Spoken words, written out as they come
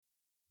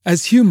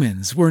As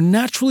humans, we're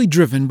naturally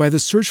driven by the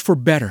search for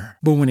better.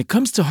 But when it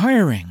comes to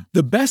hiring,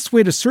 the best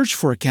way to search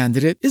for a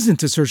candidate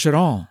isn't to search at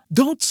all.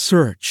 Don't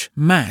search,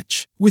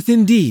 match with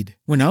Indeed.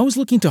 When I was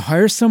looking to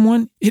hire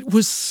someone, it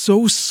was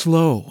so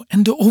slow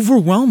and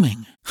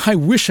overwhelming. I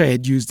wish I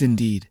had used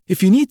Indeed.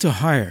 If you need to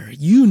hire,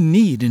 you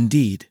need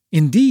Indeed.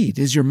 Indeed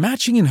is your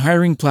matching and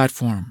hiring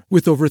platform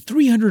with over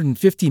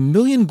 350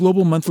 million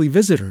global monthly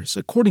visitors,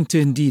 according to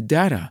Indeed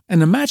data,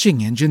 and a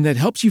matching engine that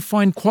helps you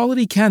find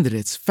quality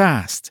candidates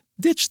fast.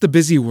 Ditch the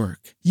busy work.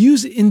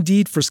 Use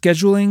Indeed for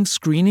scheduling,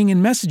 screening,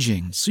 and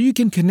messaging so you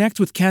can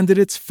connect with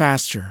candidates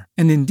faster.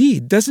 And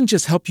Indeed doesn't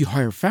just help you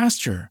hire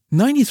faster.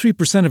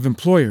 93% of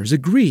employers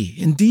agree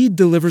Indeed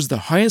delivers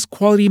the highest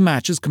quality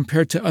matches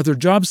compared to other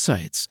job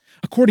sites,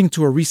 according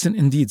to a recent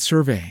Indeed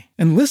survey.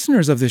 And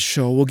listeners of this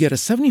show will get a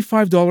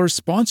 $75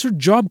 sponsored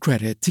job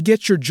credit to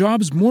get your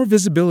jobs more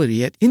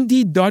visibility at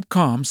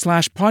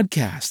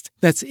Indeed.com/podcast.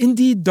 That's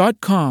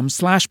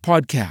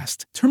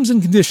Indeed.com/podcast. Terms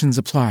and conditions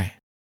apply.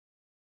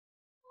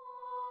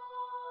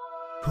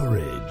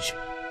 Courage.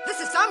 This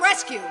is some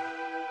rescue.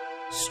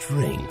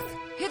 Strength.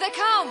 Here they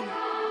come.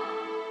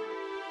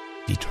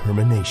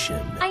 Determination.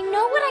 I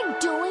know what I'm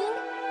doing.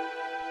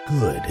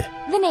 Good.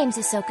 The name's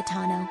Ahsoka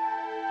Tano.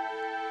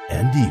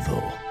 And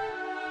evil.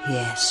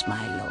 Yes,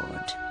 my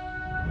lord.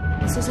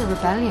 This is a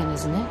rebellion,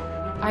 isn't it?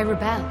 I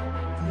rebel.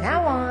 From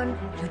now on,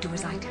 you do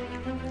as I tell you,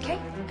 okay?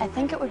 I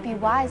think it would be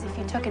wise if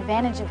you took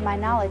advantage of my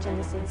knowledge in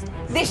this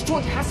instance. This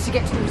droid has to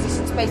get to the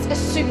resistance base as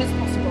soon as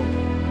possible.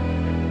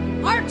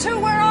 R2,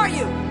 where are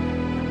you?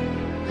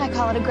 I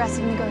call it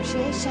aggressive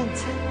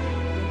negotiations.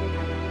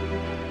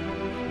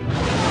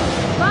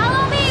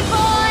 Follow me,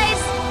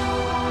 boys!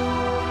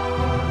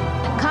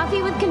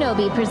 Coffee with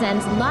Kenobi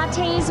presents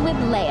Lattes with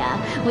Leia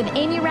with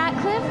Amy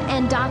Ratcliffe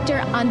and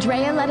Dr.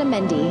 Andrea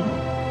Letamendi.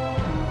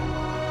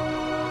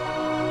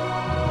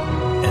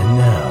 And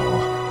now,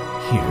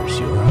 here's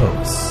your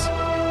hosts.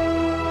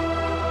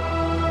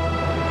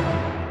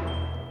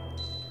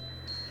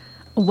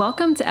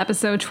 Welcome to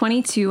episode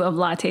 22 of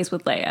Lattes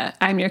with Leia.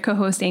 I'm your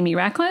co-host, Amy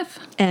Ratcliffe.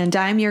 And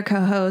I'm your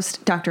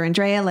co-host, Dr.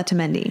 Andrea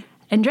Letamendi.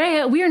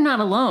 Andrea, we are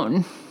not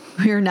alone.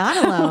 We're not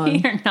alone.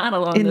 We are not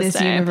alone in this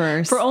time.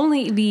 universe. For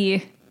only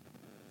the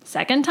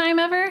second time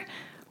ever,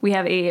 we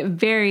have a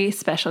very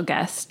special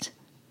guest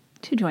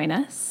to join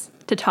us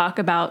to talk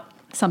about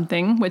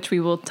something, which we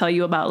will tell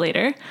you about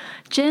later.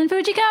 Jen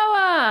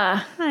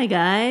Fujikawa. Hi,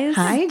 guys.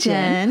 Hi,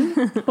 Jen.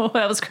 Oh,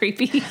 that was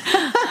creepy.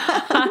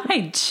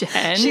 Hi,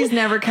 Jen. She's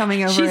never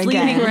coming over She's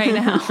again. leaving right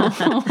now.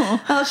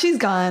 Oh, she's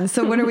gone.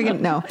 So when are we going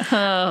to... No.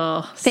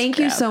 Oh, Thank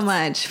you so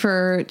much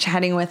for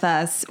chatting with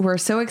us. We're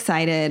so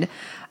excited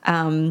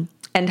and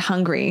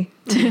hungry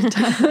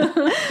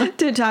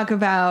to talk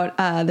about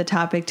the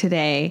topic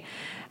today.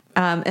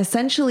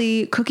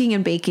 Essentially, cooking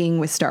and baking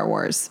with Star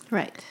Wars.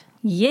 Right.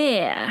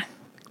 Yeah.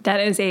 That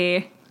is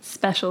a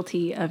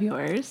specialty of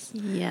yours.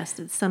 Yes,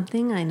 it's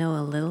something I know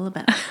a little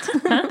about.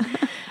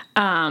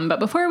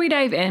 But before we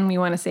dive in, we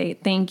want to say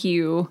thank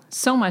you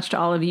so much to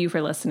all of you for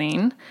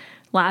listening.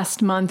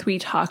 Last month, we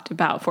talked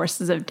about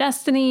Forces of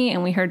Destiny,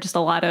 and we heard just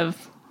a lot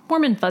of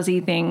warm and fuzzy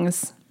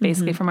things,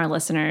 basically from our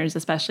listeners,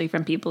 especially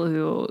from people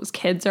whose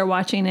kids are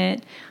watching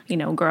it, you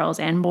know, girls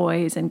and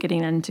boys, and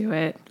getting into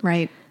it.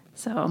 Right.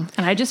 So,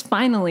 and I just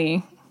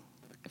finally,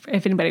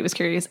 if anybody was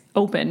curious,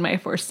 opened my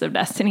Forces of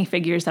Destiny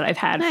figures that I've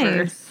had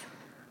for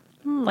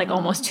like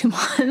almost 2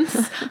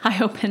 months. I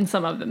opened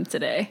some of them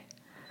today.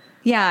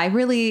 Yeah, it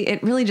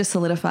really just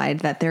solidified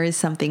that there is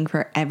something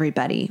for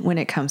everybody when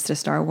it comes to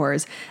Star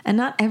Wars. And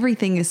not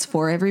everything is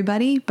for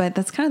everybody, but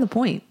that's kind of the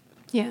point.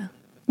 Yeah.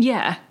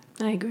 Yeah.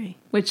 I agree.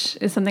 Which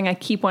is something I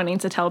keep wanting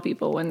to tell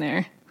people when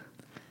they're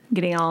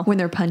getting all... When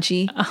they're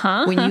punchy.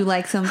 Uh-huh. When you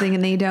like something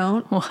and they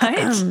don't.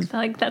 What?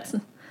 Like, it's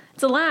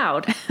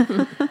allowed.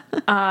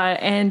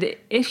 And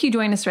if you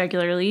join us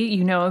regularly,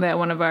 you know that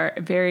one of our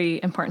very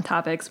important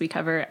topics we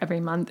cover every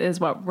month is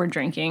what we're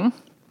drinking.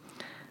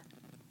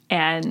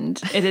 And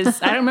it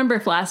is, I don't remember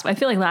if I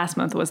feel like last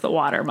month was the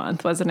water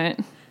month, wasn't it?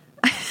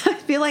 I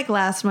feel like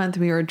last month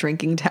we were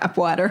drinking tap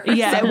water.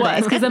 Yeah, it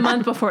was, because the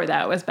month before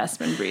that was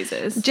Bestman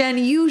Breezes. Jen,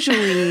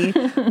 usually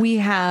we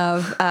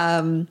have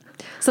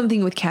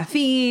something with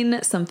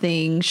caffeine,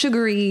 something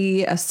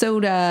sugary, a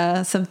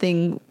soda,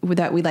 something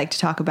that we like to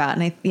talk about.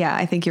 And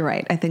I think you're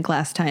right. I think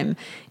last time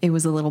it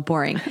was a little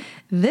boring.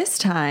 This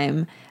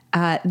time,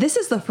 this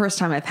is the first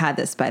time I've had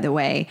this, by the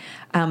way.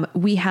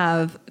 We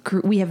have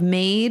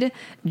made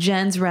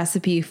Jen's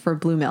recipe for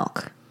blue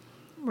milk.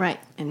 Right.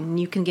 And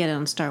you can get it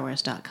on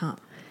StarWars.com.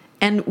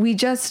 And we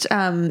just,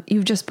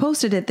 you've just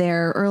posted it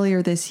there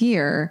earlier this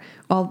year,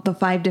 all the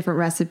 5 different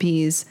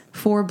recipes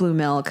for blue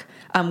milk,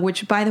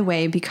 which, by the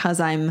way, because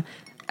I'm,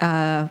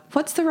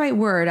 what's the right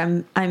word?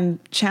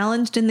 I'm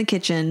challenged in the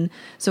kitchen.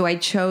 So I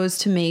chose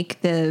to make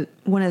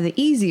one of the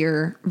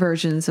easier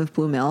versions of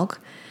blue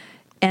milk.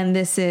 And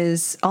this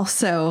is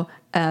also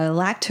a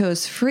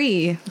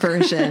lactose-free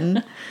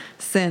version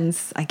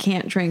since I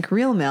can't drink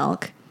real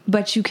milk.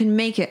 But you can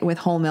make it with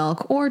whole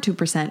milk or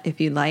 2%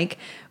 if you'd like.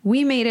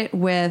 We made it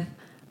with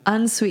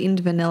unsweetened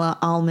vanilla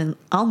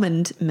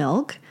almond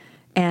milk,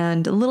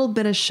 and a little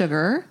bit of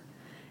sugar,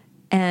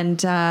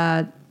 and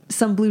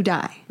some blue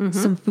dye,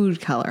 some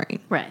food coloring.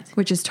 Right.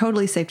 Which is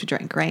totally safe to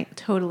drink, right?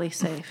 Totally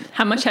safe.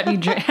 How much have you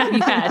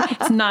had?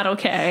 It's not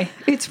okay.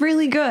 It's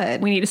really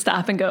good. We need to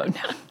stop and go.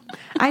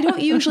 I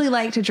don't usually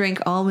like to drink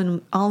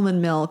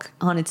almond milk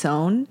on its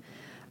own,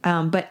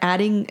 but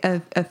adding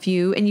a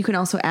few, and you can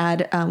also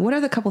add, what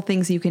are the couple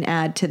things you can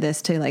add to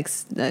this to like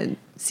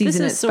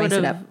season it, spice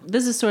it up?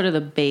 This is sort of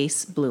the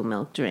base blue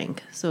milk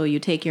drink. So you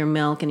take your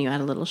milk and you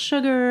add a little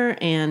sugar,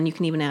 and you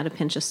can even add a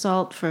pinch of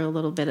salt for a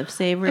little bit of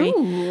savory.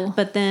 Ooh.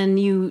 But then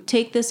you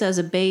take this as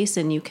a base,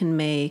 and you can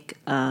make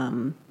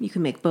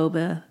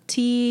boba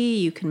tea,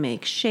 you can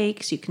make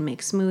shakes, you can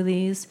make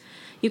smoothies,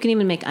 you can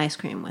even make ice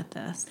cream with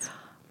this.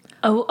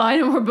 Oh, I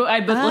know.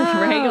 Right?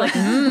 You're like,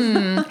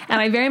 And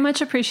I very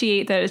much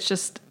appreciate that it's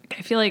just,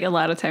 I feel like a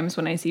lot of times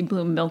when I see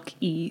blue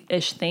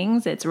milk-y-ish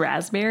things, it's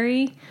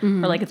raspberry, or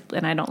like,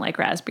 and I don't like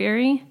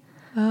raspberry.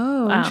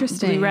 Oh,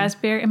 interesting. Blue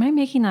raspberry. Am I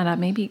making that up?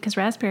 Maybe because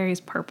raspberry is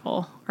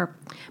purple or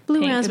Blue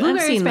pink. raspberry.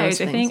 I've seen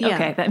those I think. things, yeah.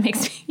 Okay, that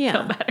makes me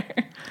feel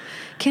better.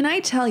 Can I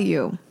tell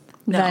you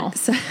that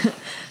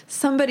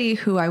somebody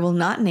who I will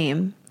not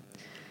name,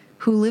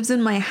 who lives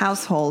in my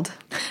household,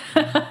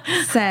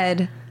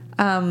 said,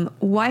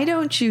 why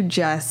don't you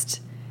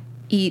just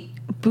eat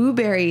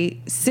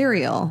blueberry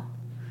cereal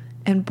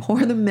and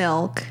pour the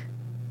milk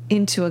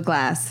into a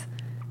glass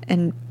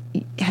and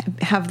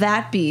have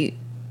that be...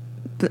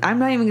 I'm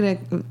not even going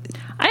to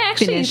I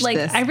actually finish like.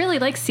 this. I really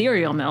like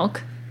cereal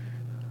milk.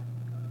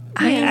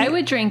 I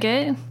would drink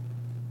it.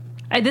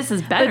 This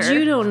is better. But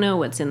you don't know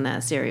what's in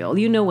that cereal.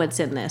 You know what's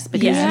in this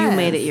because you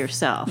made it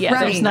yourself. Yeah,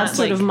 right. That's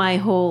sort of my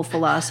whole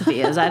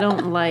philosophy is I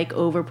don't like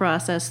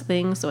over-processed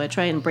things, so I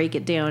try and break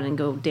it down and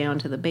go down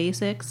to the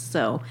basics.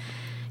 So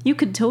you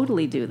could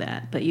totally do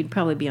that, but you'd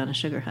probably be on a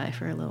sugar high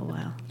for a little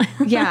while.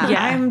 Yeah,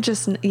 Yeah. I'm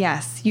just...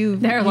 Yes, you...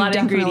 There are a lot of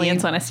definitely-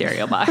 ingredients on a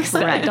cereal box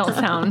that don't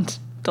sound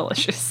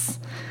delicious.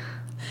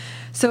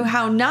 So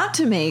how not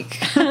to make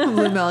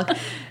blue milk.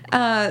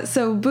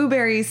 So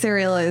blueberry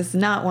cereal is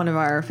not one of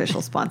our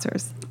official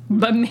sponsors.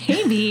 But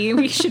maybe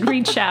we should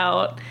reach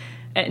out.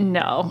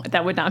 No,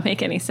 that would not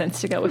make any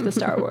sense to go with the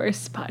Star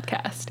Wars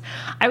podcast.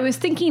 I was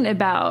thinking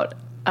about,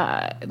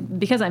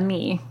 because I'm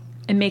me,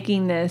 and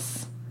making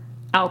this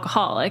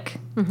alcoholic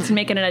to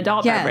make it an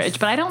adult beverage.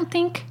 But I don't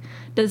think...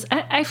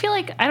 I feel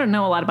like... I don't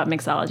know a lot about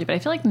mixology, but I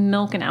feel like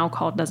milk and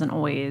alcohol doesn't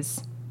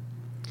always...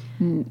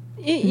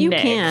 You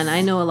can.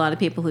 I know a lot of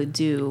people who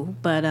do,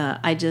 but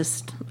I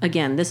just,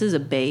 again, this is a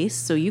base,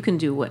 so you can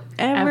do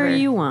whatever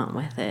you want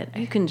with it.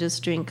 You can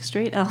just drink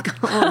straight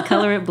alcohol and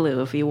color it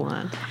blue if you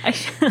want. I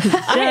feel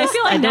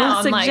like I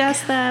now don't I'm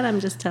suggest that. I'm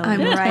just telling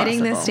you. I'm it's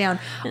writing this possible.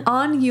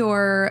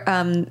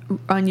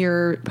 down. On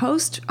your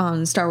post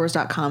on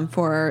StarWars.com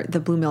for the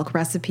blue milk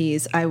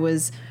recipes, I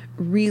was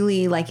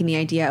really liking the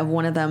idea of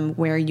one of them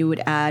where you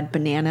would add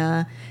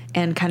banana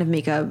and kind of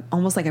make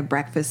almost like a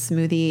breakfast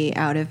smoothie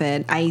out of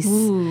it. Ice,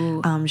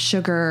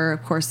 sugar,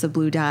 of course, the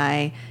blue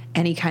dye,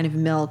 any kind of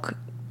milk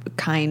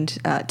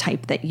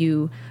type that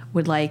you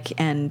would like,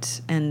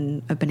 and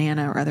a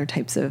banana or other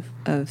types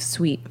of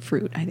sweet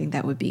fruit. I think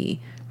that would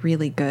be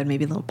really good.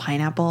 Maybe a little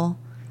pineapple.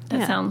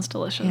 That sounds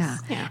delicious.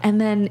 Yeah. And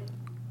then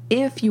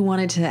if you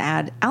wanted to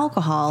add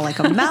alcohol, like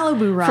a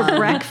Malibu rum. For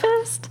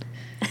breakfast?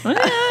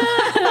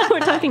 We're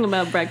talking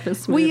about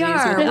breakfast smoothies. We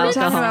are. With We're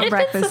talking alcohol. about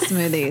breakfast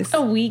smoothies.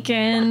 A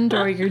weekend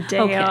or your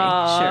day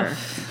off.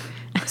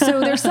 Sure.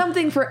 So there's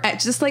something for,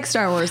 just like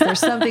Star Wars,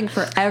 there's something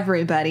for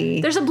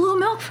everybody. There's a blue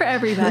milk for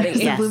everybody.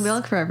 There's blue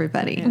milk for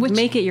everybody. Which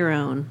Make it your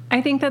own.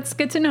 I think that's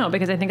good to know,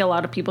 because I think a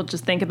lot of people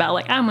just think about,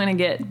 like, I'm going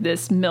to get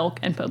this milk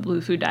and put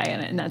blue food dye in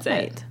it, and that's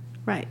it.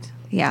 Right.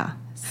 Yeah.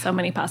 So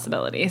many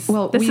possibilities.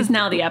 Well, this is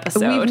now the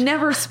episode. We've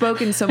never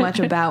spoken so much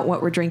about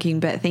what we're drinking,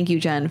 but thank you,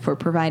 Jen, for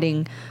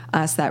providing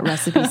us that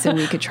recipe so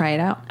we could try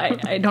it out.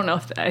 I don't know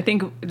if I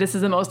think this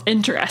is the most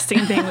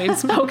interesting thing we've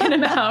spoken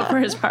about for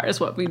as far as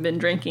what we've been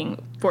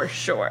drinking, for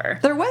sure.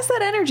 There was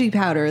that energy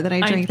powder that I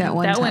drank that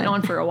one time. That went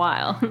on for a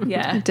while.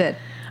 Yeah. It did.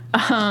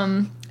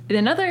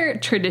 Another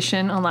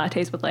tradition on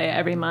Lattes with Leia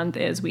every month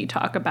is we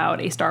talk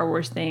about a Star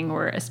Wars thing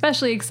we're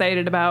especially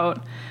excited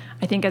about.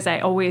 I think, as I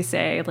always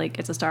say, like,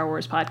 it's a Star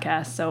Wars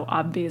podcast, so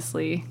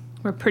obviously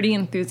we're pretty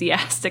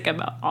enthusiastic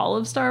about all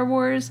of Star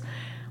Wars,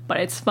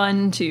 but it's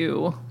fun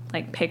to,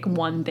 like, pick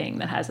one thing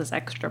that has us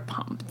extra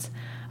pumped.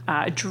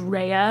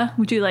 Drea,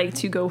 would you like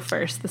to go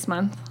first this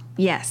month?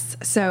 Yes.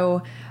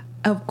 So,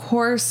 of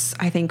course,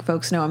 I think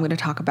folks know I'm going to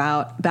talk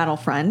about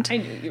Battlefront. I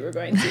knew you were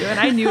going to, and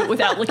I knew it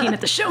without looking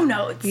at the show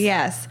notes.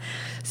 Yes.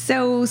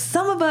 So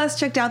some of us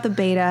checked out the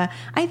beta.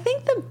 I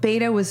think the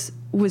beta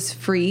was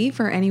free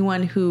for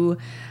anyone who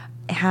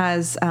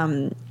has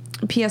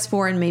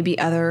PS4 and maybe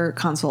other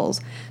consoles.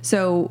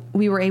 So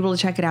we were able to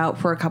check it out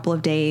for a couple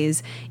of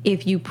days.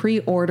 If you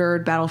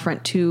pre-ordered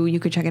Battlefront 2, you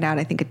could check it out,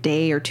 I think, a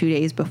day or 2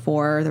 days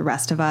before the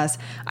rest of us.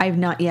 I've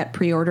not yet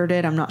pre-ordered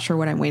it. I'm not sure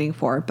what I'm waiting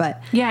for,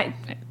 but yeah,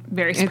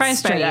 very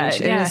surprised by that.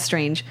 It is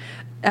strange.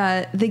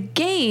 The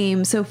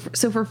game, so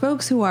for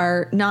folks who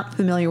are not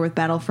familiar with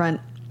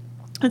Battlefront,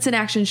 It's an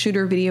action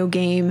shooter video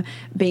game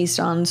based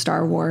on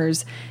Star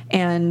Wars,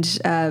 and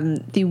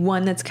the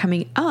one that's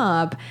coming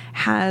up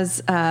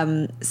has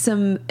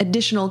some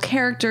additional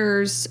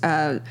characters.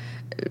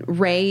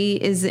 Rey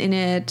is in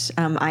it.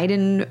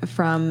 Iden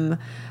from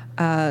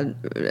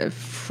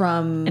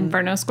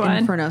Inferno Squad.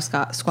 Inferno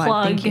Squad.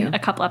 Plug. Thank you. A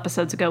couple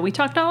episodes ago, we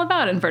talked all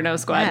about Inferno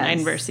Squad Yes.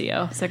 and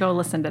Versio, so go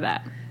listen to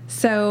that.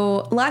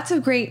 So lots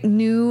of great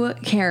new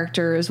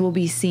characters will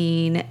be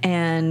seen,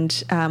 and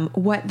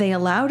what they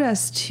allowed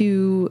us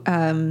to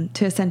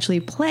essentially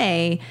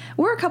play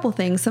were a couple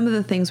things. Some of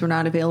the things were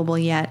not available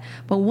yet,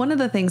 but one of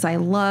the things I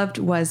loved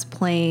was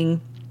playing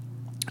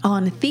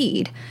on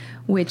Theed,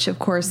 which of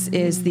course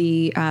is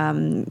the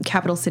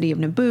capital city of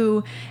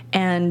Naboo.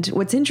 And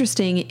what's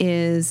interesting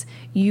is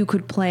you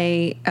could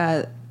play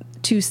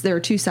there are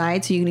two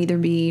sides, so you can either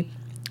be,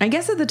 I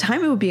guess at the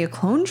time it would be a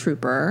clone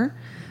trooper.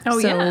 Oh,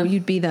 so yeah.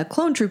 you'd be the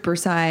clone trooper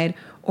side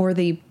or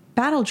the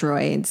battle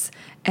droids.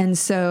 And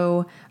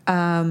so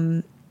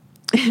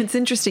it's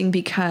interesting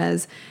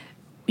because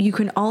you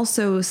can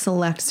also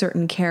select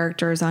certain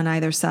characters on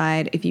either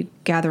side if you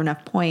gather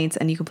enough points,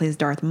 and you can play as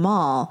Darth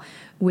Maul,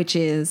 which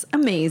is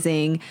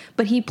amazing.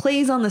 But he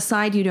plays on the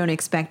side you don't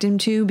expect him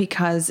to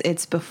because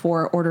it's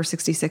before Order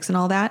 66 and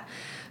all that.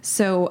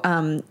 So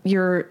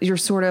you're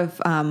sort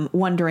of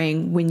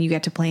wondering when you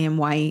get to play him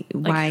why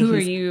Who are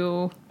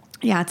you?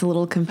 Yeah, it's a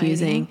little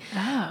confusing.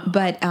 Oh.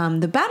 But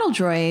the battle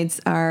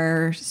droids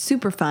are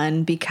super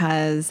fun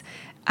because,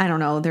 I don't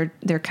know,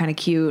 they're kind of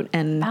cute,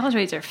 and Battle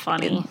droids are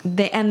funny.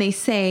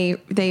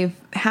 They've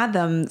had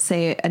them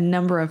say a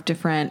number of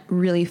different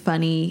really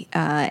funny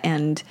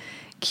and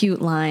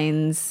cute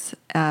lines.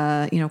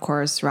 Of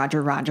course,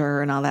 Roger,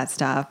 Roger, and all that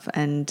stuff.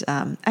 And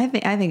I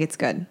think it's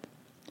good.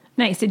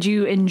 Nice. Did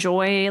you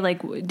enjoy,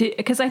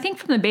 because I think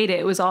from the beta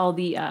it was all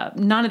the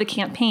none of the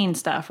campaign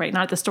stuff, right?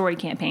 Not the story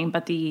campaign,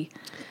 but the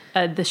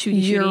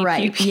shooty You're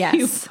right. pew, pew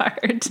Yes.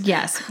 part.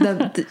 Yes,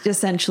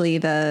 essentially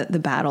the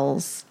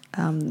battles,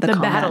 the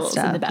battles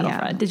stuff. in the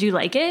Battlefront. Yeah. Did you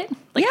like it?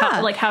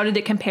 How did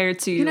it compare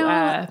to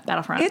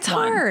Battlefront? It's 1?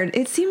 hard.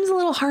 It seems a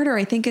little harder.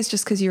 I think it's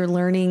just because you're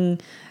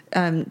learning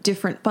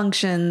different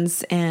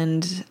functions,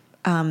 and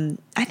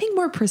I think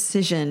more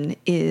precision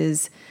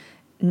is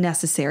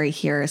necessary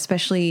here,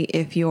 especially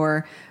if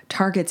your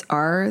targets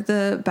are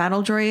the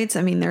battle droids.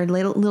 I mean, they're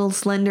little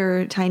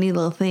slender, tiny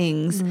little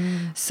things.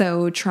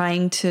 So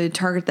trying to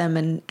target them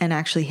and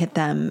actually hit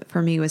them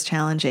for me was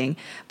challenging.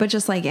 But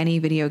just like any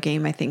video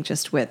game, I think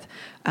just with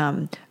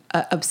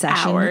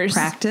obsession, Hours.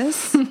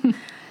 practice,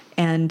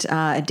 and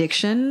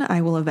addiction,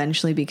 I will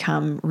eventually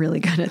become really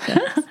good at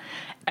this.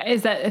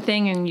 Is that a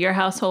thing in your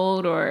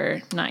household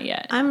or not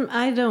yet? I'm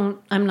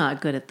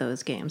not good at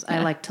those games. Yeah.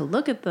 I like to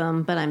look at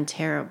them, but I'm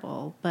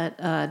terrible. But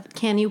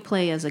can you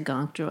play as a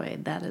gonk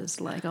droid? That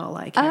is like all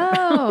I care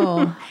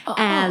about.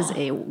 As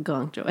a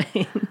gonk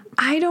droid.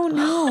 I don't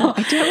know.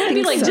 I don't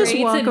think so. Just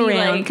walk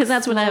around, because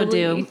that's what I would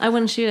do. I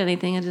wouldn't shoot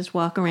anything. I'd just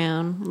walk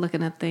around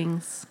looking at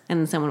things, and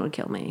then someone would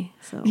kill me.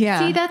 So yeah.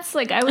 See, that's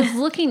I was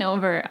looking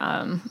over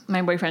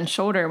my boyfriend's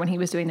shoulder when he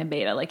was doing the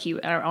beta,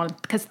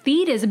 because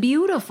Theed is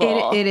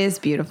beautiful. It is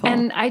beautiful.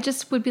 And I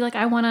just would be like,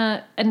 I want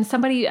to, and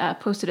somebody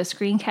posted a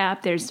screen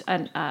cap. There's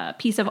a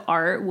piece of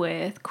art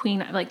with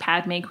Queen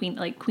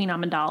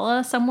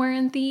Amidala somewhere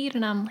in Theed.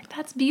 And I'm like,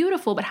 that's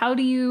beautiful. But how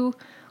do you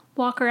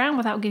walk around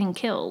without getting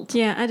killed?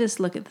 Yeah, I just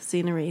look at the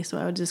scenery, so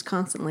I would just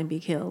constantly be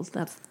killed.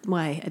 That's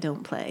why I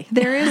don't play.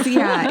 There is,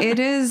 it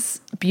is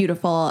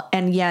beautiful.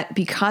 And yet,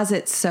 because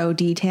it's so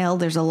detailed,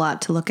 there's a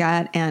lot to look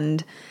at.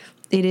 And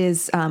it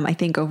is, I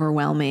think,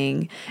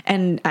 overwhelming.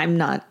 And I'm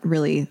not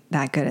really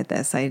that good at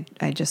this. I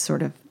just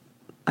sort of,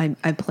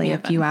 I play a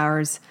few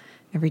hours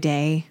every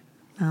day,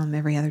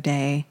 every other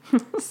day.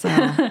 So,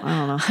 I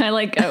don't know.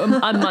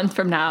 I a month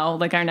from now,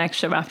 our next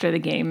show after the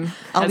game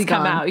has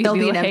come out. There'll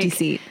be an empty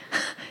seat.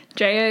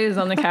 Jaya is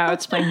on the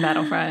couch playing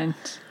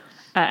Battlefront.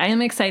 I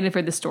am excited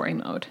for the story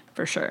mode,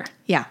 for sure.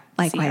 Yeah,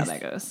 likewise. See how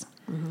that goes.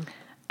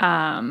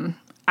 Mm-hmm.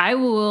 I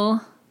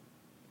will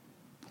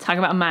talk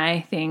about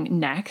my thing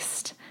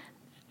next.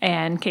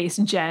 And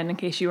in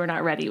case you are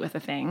not ready with a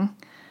thing,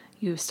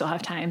 you still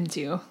have time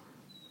to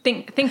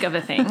think of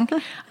a thing.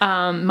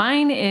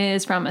 Mine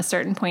is From a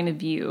Certain Point of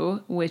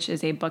View, which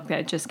is a book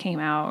that just came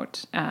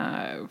out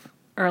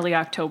early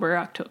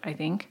October, I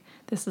think.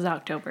 This is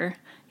October.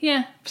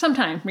 Yeah,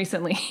 sometime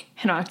recently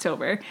in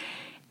October.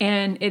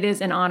 And it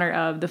is in honor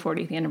of the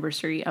 40th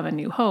anniversary of A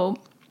New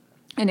Hope.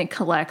 And it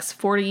collects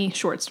 40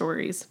 short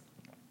stories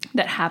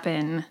that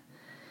happen,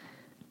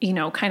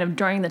 kind of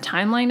during the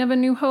timeline of A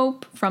New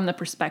Hope, from the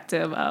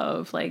perspective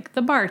of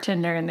the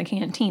bartender in the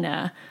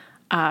cantina,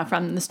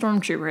 from the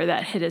stormtrooper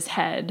that hit his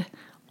head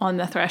on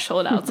the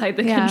threshold outside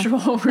the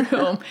control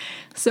room.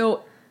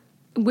 So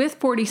with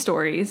 40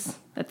 stories,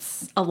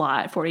 that's a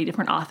lot, 40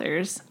 different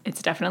authors.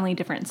 It's definitely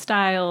different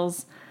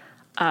styles.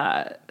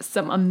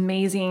 Some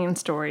amazing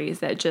stories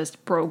that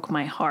just broke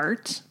my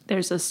heart.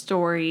 There's a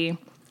story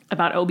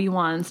about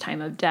Obi-Wan's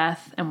time of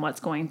death and what's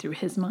going through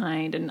his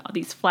mind and all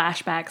these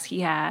flashbacks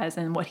he has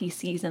and what he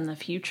sees in the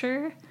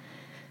future.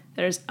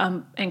 There's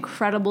an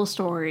incredible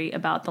story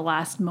about the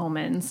last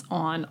moments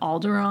on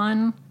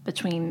Alderaan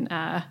between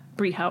Briha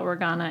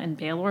Organa and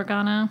Bail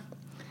Organa.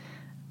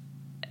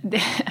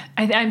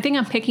 I think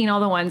I'm picking all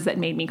the ones that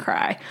made me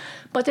cry.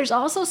 But there's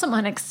also some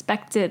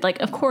unexpected, like,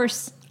 of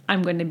course,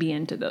 I'm going to be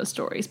into those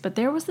stories. But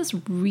there was this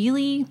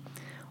really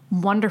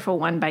wonderful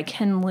one by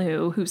Ken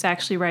Liu, who's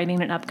actually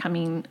writing an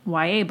upcoming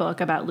YA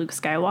book about Luke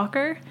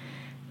Skywalker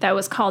that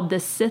was called The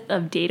Sith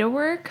of Data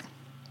Work.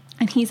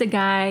 And he's a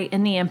guy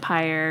in the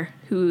Empire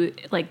who,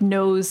 like,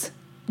 knows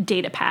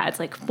data pads,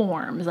 like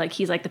forms. Like,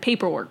 he's like the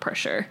paperwork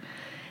pusher.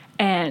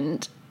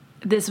 And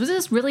this was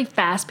this really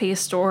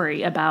fast-paced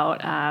story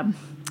about,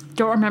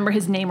 don't remember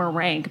his name or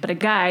rank, but a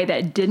guy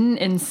that didn't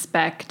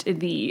inspect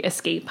the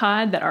escape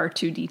pod that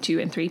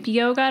R2-D2 and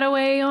 3PO got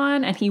away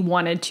on, and he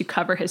wanted to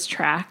cover his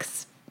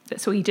tracks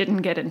so he didn't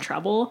get in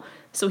trouble.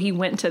 So he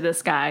went to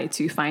this guy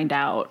to find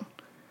out,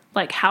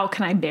 like, how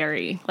can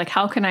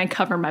I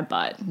cover my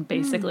butt,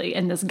 basically?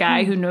 And this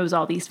guy who knows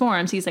all these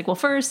forms, he's like, well,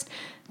 first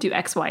do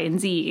X, Y,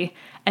 and Z,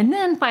 and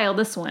then file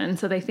this one.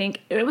 So they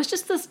think it was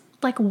just this,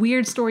 like,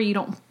 weird story you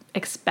don't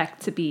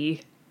expect to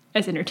be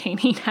as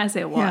entertaining as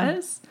it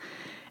was. Yeah.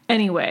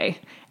 Anyway,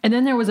 and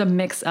then there was a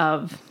mix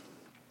of,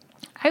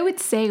 I would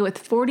say with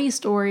 40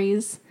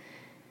 stories,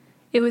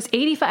 it was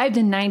 85 to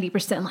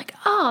 90% like,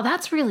 oh,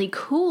 that's really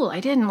cool. I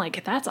didn't like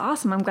it. That's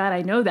awesome. I'm glad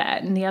I know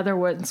that. And the other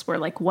ones were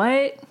like,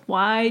 what?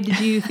 Why did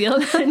you feel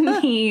the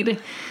need?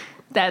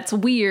 That's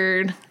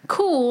weird.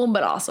 Cool,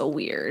 but also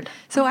weird.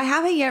 So I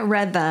haven't yet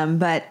read them,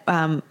 but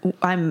I'm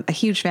a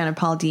huge fan of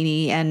Paul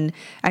Dini and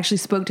actually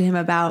spoke to him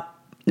about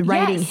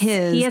writing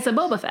his. He has a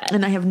Boba Fett.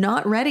 And I have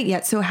not read it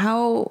yet. So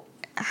how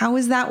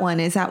is that one?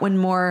 Is that one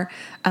more,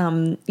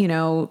 kind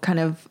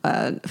of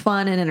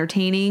fun and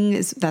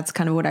entertaining? That's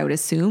kind of what I would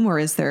assume, or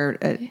is there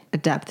a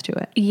depth to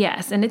it?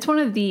 Yes, and it's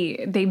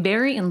they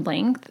vary in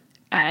length,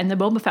 and the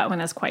Boba Fett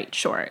one is quite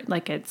short.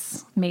 Like,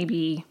 it's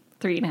maybe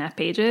 3.5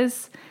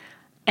 pages,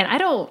 and I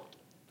don't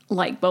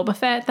like Boba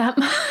Fett that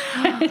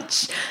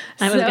much.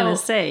 I was going to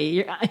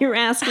say, you're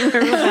asking her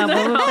about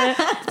Boba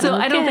Fett? So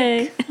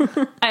okay.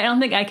 I don't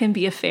think I can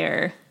be a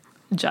fair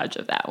judge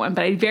of that one,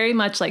 but I very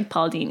much like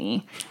Paul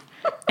Dini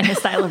and his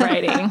style of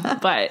writing,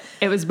 but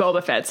it was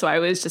Boba Fett, so I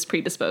was just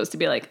predisposed to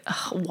be like,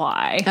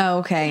 why? Oh,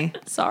 okay.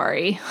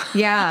 Sorry.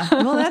 Yeah.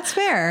 Well, that's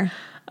fair.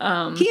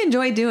 He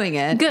enjoyed doing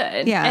it.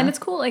 Good. Yeah. And it's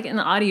cool, like, in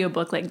the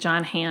audiobook, like,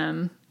 John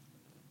Hamm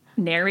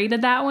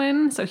narrated that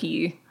one, so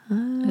he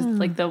is,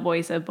 like, the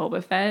voice of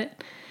Boba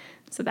Fett,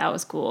 so that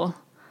was cool.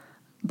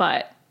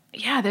 But,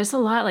 yeah, there's a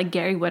lot, like,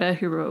 Gary Whitta,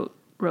 who wrote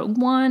Rogue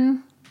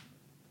One,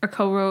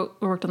 or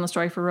worked on the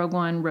story for Rogue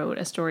One, wrote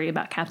a story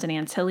about Captain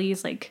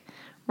Antilles, like,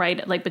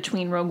 right, like,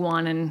 between Rogue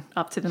One and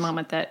up to the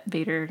moment that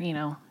Vader,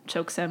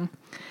 chokes him.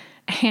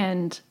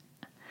 And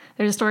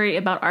there's a story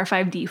about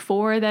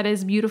R5-D4 that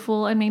is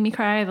beautiful and made me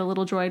cry, the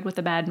little droid with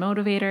the bad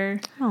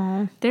motivator.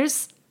 Oh.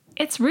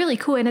 It's really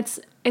cool, and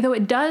though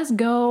it does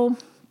go,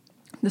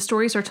 the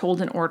stories are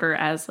told in order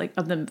as, like,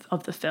 of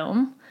the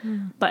film,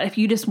 but if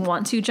you just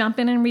want to jump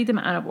in and read them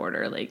out of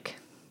order, like,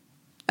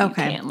 you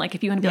can. Like,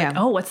 if you want to be like,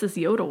 oh, what's this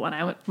Yoda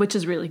one? Which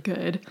is really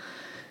good.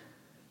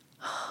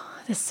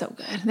 This is so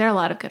good. There are a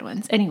lot of good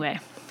ones. Anyway,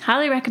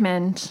 highly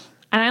recommend.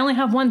 And I only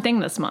have one thing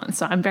this month,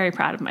 so I'm very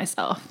proud of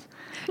myself.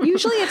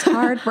 Usually it's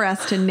hard for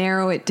us to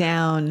narrow it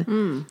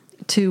down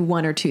to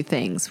one or two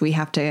things. We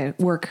have to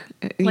work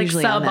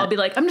usually on that. I'll be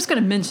like, I'm just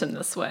going to mention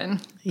this one.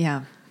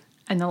 Yeah.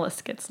 And the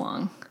list gets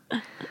long.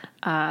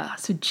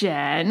 So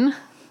Jen,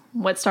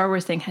 what Star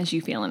Wars thing has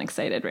you feeling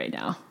excited right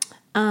now?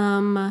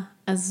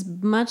 As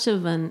much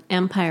of an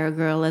Empire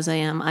girl as I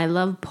am, I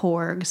love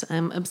Porgs.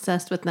 I'm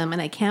obsessed with them,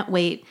 and I can't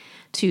wait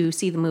to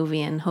see the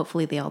movie and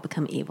hopefully they all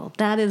become evil.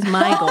 That is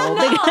my goal.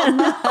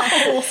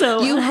 No.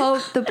 So you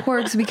hope the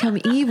Porgs become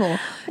evil.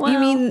 Well, you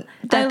mean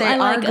that they I are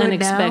like good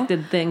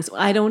unexpected now? Things.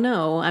 I don't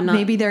know. I'm not.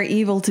 Maybe they're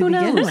evil to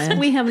begin with.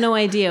 We have no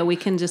idea. We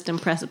can just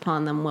impress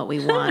upon them what we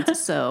want.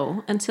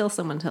 So until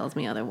someone tells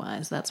me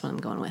otherwise, that's what I'm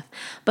going with.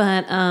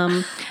 But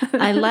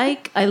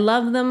I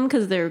love them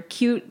because they're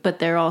cute, but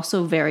they're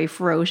also very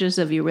ferocious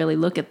if you really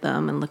look at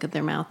them and look at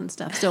their mouth and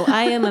stuff. So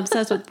I am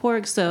obsessed with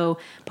Porgs. So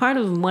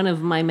one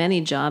of my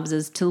many jobs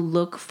is to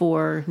look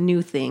for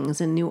new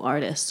things and new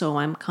artists. So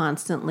I'm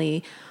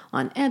constantly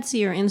on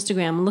Etsy or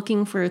Instagram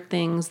looking for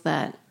things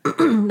that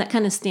that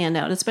kind of stand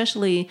out,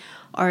 especially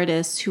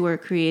artists who are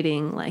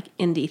creating like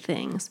indie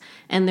things.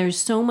 And there's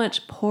so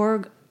much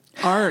Porg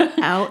art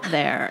out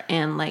there,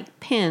 and like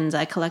pins.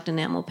 I collect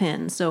enamel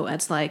pins. So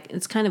it's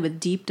kind of a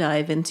deep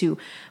dive into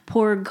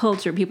Porg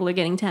culture. People are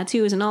getting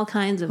tattoos and all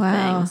kinds of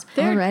things.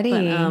 Already.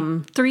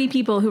 But, 3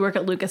 people who work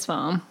at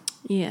Lucasfilm.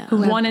 Yeah.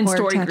 One in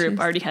Story tattoos. Group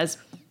already has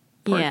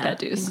Porg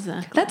tattoos.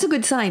 Exactly. That's a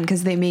good sign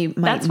because they might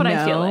That's what know.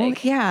 I feel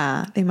like.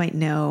 Yeah, they might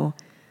know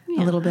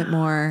a little bit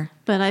more.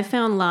 But I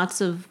found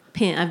lots of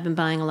I've been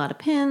buying a lot of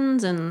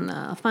pins and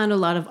found a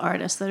lot of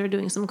artists that are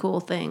doing some cool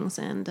things.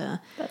 And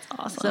that's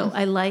awesome. So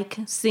I like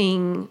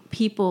seeing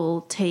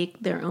people take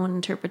their own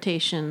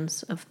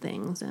interpretations of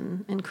things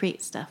and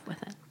create stuff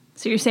with it.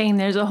 So you're saying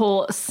there's a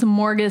whole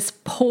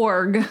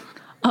smorgasbord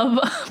of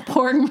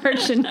porg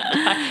merchandise.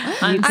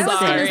 I was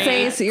going to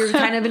say, so you're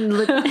kind of in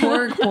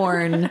porg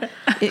porn,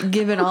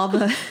 given all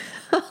the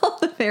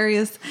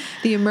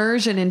the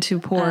immersion into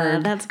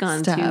porg. That's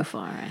gone stuff. too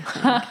far,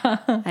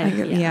 I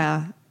think.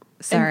 Yeah.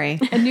 Sorry.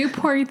 A new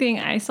porg thing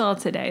I saw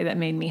today that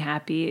made me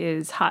happy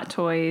is Hot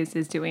Toys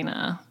is doing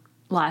a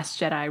Last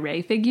Jedi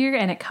Rey figure,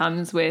 and it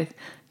comes with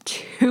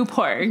 2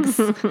 porgs.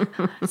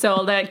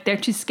 So they're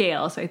to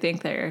scale, so I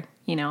think they're,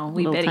 wee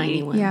Little bitty.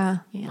 tiny ones. Yeah.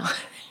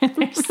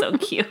 They're so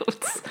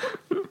cute.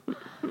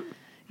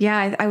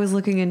 Yeah, I was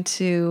looking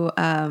into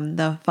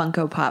the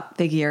Funko Pop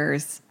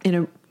figures. In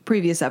a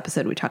previous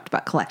episode, we talked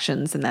about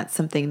collections, and that's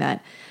something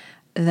that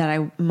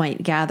I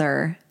might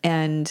gather.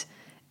 And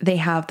they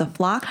have the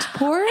flocked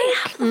porg.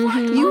 You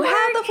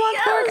have the flocked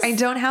porg? I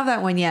don't have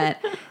that one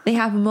yet. They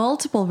have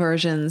multiple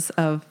versions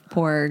of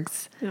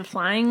porgs. The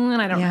flying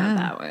one, I don't Yeah. have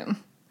that one.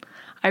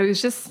 I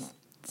was just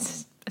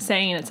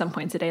saying at some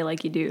point today,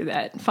 like you do,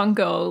 that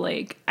Funko,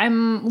 like,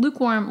 I'm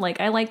lukewarm. Like,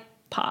 I like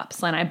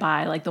pops, and I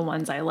buy, like, the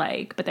ones I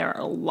like, but there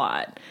are a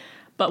lot.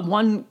 But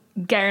one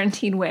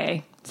guaranteed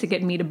way to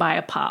get me to buy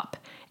a pop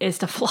is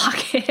to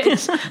flock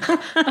it.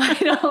 I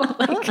don't,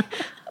 like...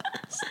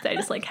 I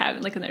just like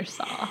having, like, when they're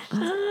soft.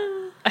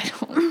 I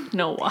don't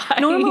know why.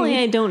 Normally,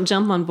 I don't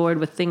jump on board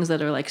with things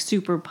that are like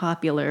super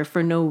popular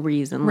for no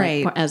reason,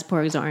 like, Right. as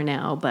porgs are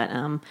now. But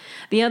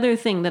the other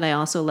thing that I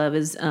also love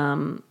is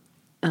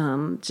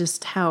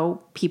just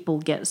how people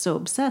get so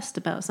obsessed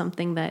about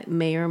something that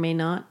may or may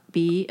not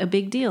be a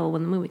big deal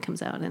when the movie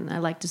comes out. And I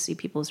like to see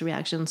people's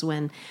reactions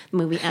when the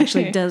movie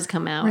actually does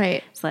come out.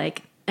 Right. It's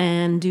like,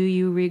 and do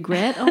you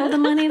regret all the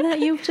money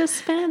that you've just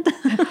spent?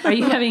 Are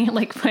you having,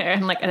 like, where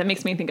I'm like, that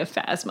makes me think of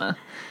Phasma.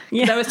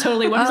 Yeah. That was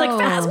totally one. I was like,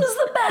 Phasma's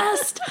the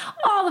best.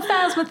 All the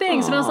Phasma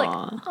things. And I was like,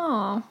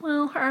 oh,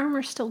 well, her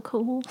armor's still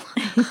cool.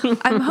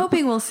 I'm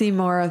hoping we'll see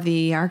more of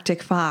the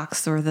Arctic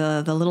fox or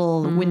the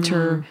little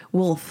winter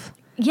wolf.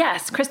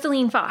 Yes,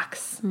 Crystalline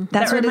Fox.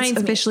 That's what it's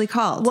officially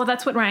called. Well,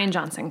 that's what Ryan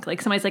Johnson,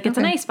 like, somebody's like, it's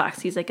an ice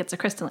fox. He's like, it's a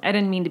crystalline. I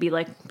didn't mean to be,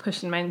 like,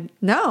 pushing my...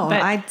 No,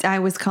 but I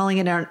was calling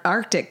it an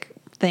Arctic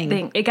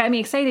thing. It got me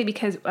excited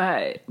because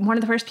one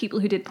of the first people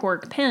who did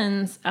porg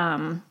pins,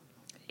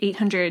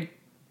 800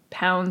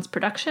 pounds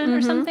production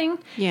or something.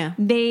 Yeah.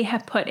 They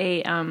have put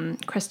a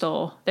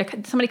crystal,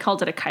 somebody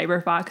called it a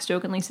Kyber fox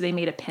jokingly, so they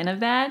made a pin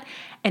of that,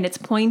 and it's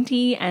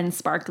pointy and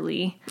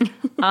sparkly.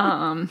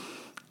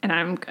 And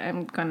I'm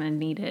gonna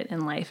need it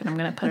in life, and I'm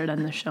gonna put it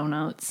in the show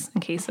notes in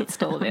case it's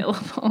still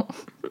available.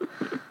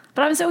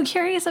 But I'm so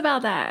curious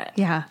about that.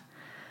 Yeah.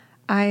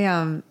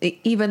 I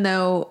even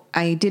though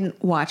I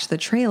didn't watch the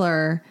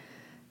trailer,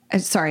 I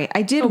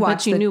did watch.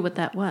 But you knew what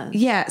that was.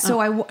 Yeah, so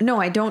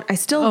I don't. I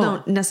still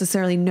don't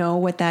necessarily know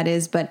what that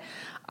is, but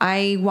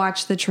I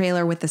watched the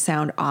trailer with the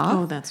sound off.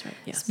 Oh, that's right.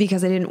 Yes,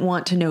 because I didn't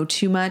want to know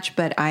too much,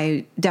 but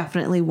I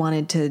definitely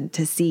wanted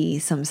to see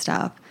some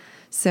stuff.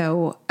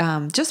 So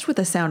just with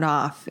the sound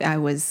off, I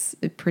was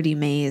pretty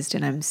amazed,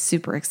 and I'm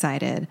super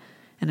excited,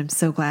 and I'm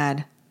so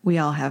glad we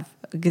all have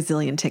a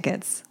gazillion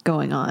tickets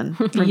going on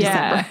for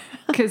December.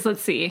 Because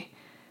let's see,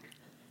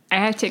 I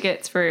have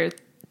tickets for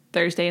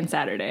Thursday and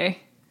Saturday.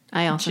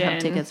 I also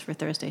have tickets for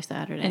Thursday,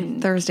 Saturday,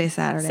 and Thursday,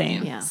 Saturday.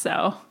 Same. Yeah.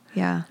 So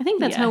yeah, I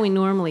think that's how we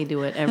normally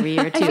do it every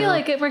year too. I feel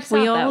like it works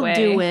we out that all way.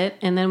 do it,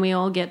 and then we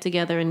all get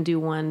together and do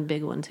one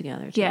big one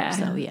together. Too. Yeah.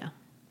 So yeah,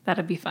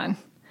 that'd be fun.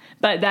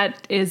 But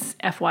that is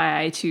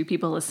FYI to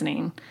people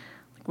listening.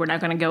 We're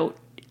not going to go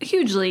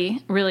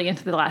hugely really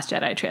into the Last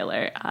Jedi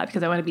trailer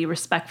because I want to be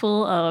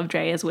respectful of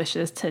Drea's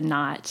wishes to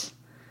not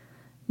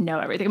know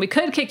everything. We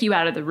could kick you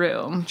out of the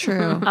room.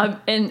 True.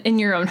 In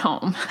your own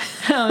home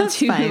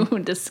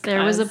to discuss.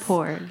 there was a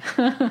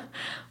porg.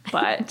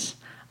 But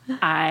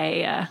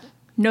I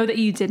know that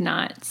you did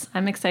not.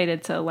 I'm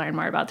excited to learn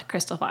more about the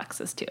Crystal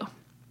Foxes too.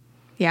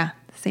 Yeah,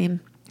 same.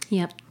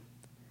 Yep.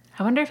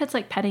 I wonder if it's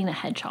like petting a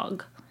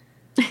hedgehog.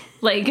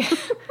 Like, you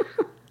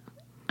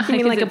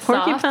mean like a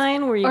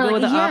porcupine where you go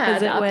the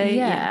opposite way?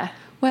 Yeah.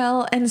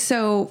 Well, and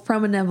so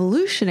from an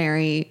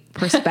evolutionary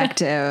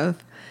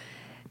perspective,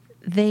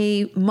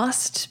 there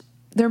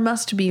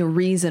must be a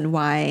reason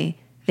why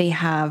they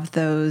have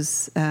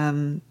those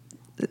on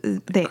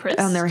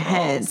their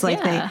heads,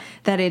 like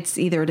that it's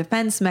either a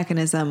defense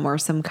mechanism or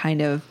some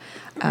kind of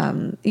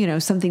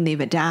something they've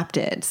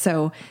adapted.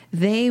 So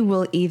they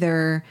will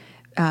either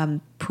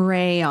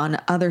prey on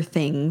other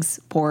things,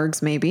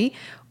 porgs maybe,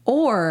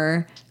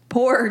 or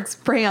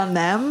porgs prey on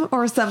them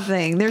or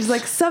something. There's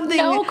like something.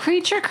 No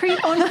creature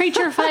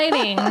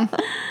fighting.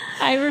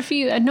 I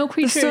refuse. No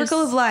creatures. The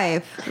circle of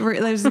life.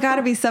 There's got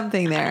to be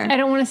something there. I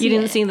don't want to see. You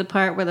didn't see the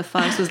part where the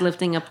fox was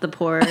lifting up the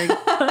porg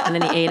and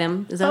then he ate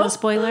him. Is that a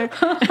spoiler?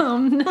 Oh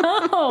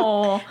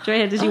no!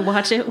 Drea, did you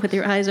watch it with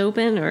your eyes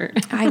open or?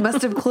 I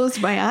must have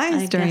closed my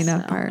eyes during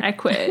that part. I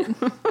quit.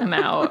 I'm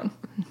out.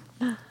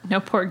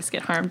 No porgs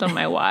get harmed on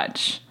my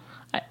watch.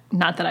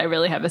 Not that I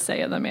really have a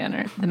say in the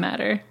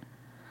matter.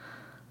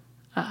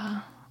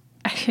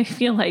 I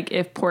feel like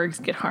if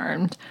porgs get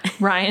harmed,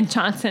 Ryan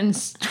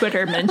Johnson's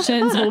Twitter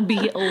mentions will be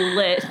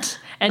lit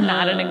and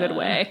not in a good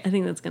way. I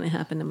think that's going to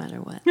happen no matter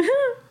what.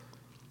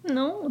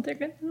 No, they're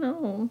gonna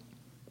know.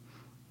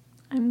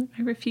 I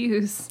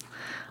refuse.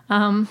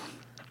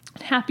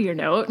 Happier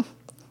note,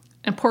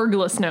 a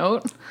porgless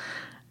note.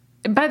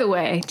 By the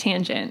way,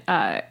 tangent.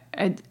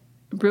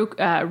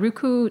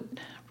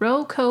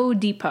 Roko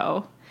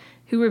Depot,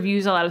 who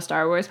reviews a lot of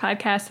Star Wars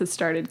podcasts, has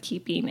started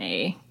keeping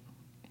a.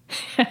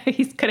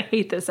 He's gonna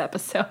hate this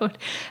episode.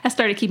 Has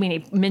started keeping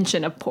a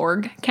mention of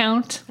porg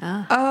count.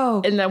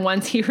 Oh, in the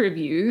ones he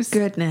reviews.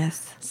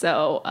 Goodness.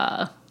 So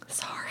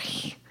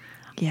sorry.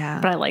 Yeah,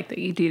 but I like that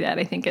you do that.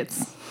 I think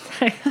it's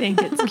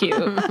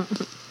cute.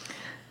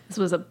 This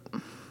was a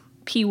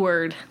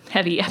P-word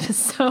heavy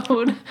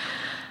episode.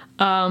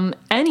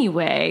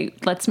 Anyway,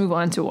 let's move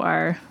on to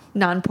our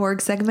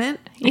non-porg segment.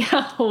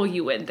 Yeah,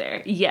 you went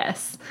there.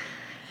 Yes.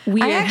 I'm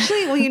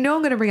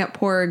going to bring up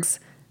porgs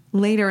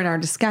later in our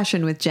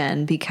discussion with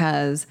Jen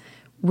because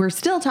we're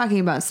still talking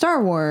about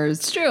Star Wars.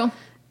 It's true.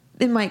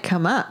 It might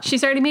come up.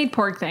 She's already made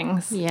porg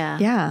things.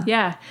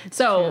 Yeah.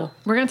 So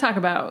we're going to talk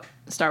about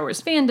Star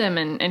Wars fandom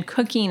and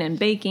cooking and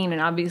baking.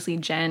 And obviously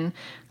Jen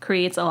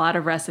creates a lot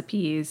of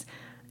recipes,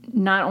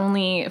 not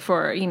only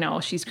for,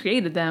 she's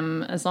created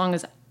them as long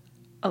as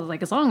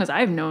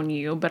I've known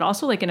you, but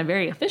also like in a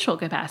very official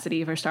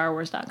capacity for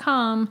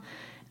StarWars.com.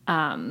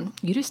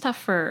 You do stuff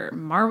for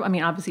Marvel. I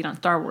mean, obviously not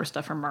Star Wars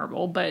stuff for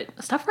Marvel, but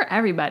stuff for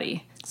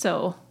everybody.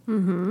 So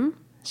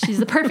she's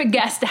the perfect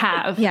guest to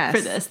have for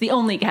this. The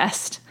only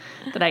guest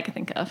that I could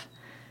think of.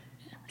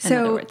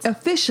 So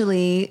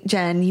officially,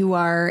 Jen, you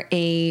are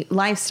a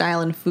lifestyle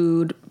and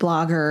food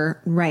blogger,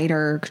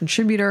 writer,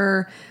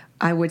 contributor,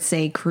 I would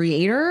say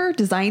creator,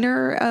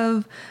 designer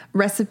of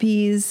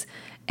recipes.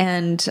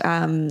 And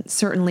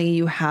certainly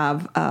you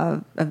have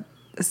a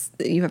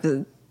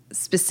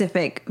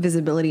specific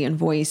visibility and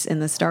voice in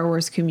the Star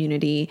Wars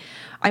community.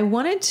 I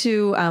wanted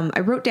to, I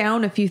wrote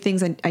down a few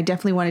things I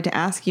definitely wanted to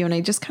ask you, and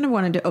I just kind of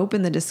wanted to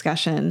open the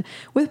discussion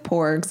with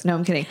porgs. No,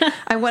 I'm kidding.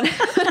 I wanted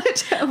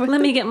to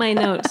let me get my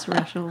notes,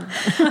 Rachel.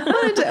 I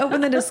wanted to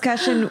open the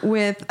discussion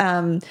with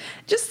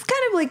just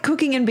kind of like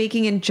cooking and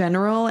baking in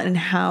general and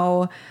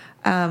how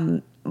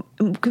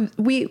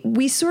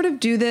we sort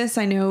of do this.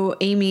 I know,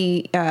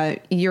 Amy,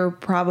 you're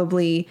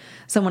probably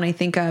someone I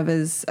think of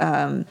as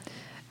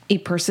a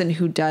person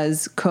who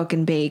does cook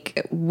and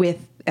bake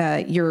with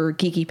your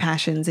geeky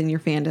passions and your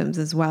fandoms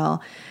as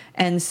well.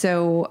 And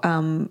so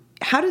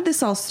how did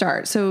this all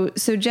start? So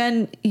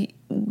Jen,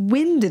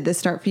 when did this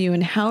start for you,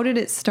 and how did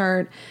it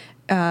start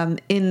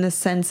in the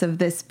sense of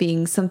this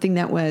being something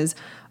that was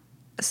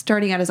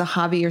starting out as a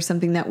hobby or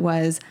something that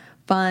was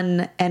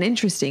fun and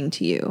interesting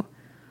to you?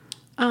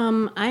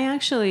 I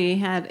actually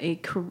had a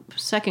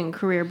second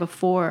career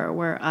before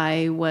where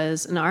I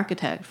was an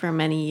architect for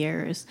many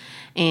years,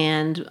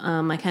 and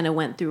I kind of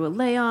went through a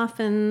layoff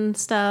and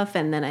stuff,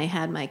 and then I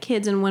had my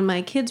kids, and when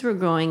my kids were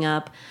growing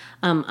up,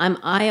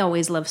 I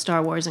always loved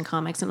Star Wars and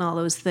comics and all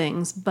those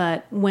things,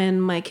 but when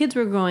my kids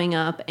were growing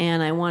up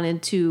and I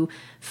wanted to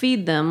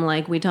feed them,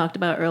 like we talked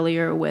about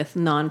earlier with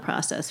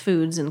non-processed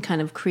foods and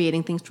kind of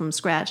creating things from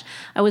scratch,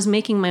 I was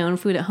making my own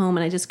food at home,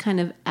 and I just kind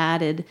of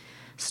added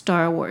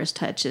Star Wars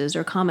touches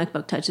or comic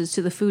book touches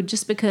to the food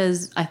just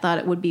because I thought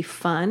it would be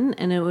fun,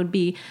 and it would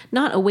be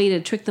not a way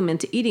to trick them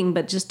into eating,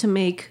 but just to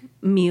make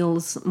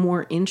meals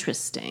more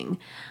interesting.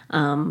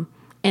 And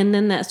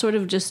then that sort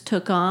of just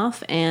took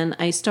off, and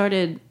I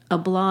started a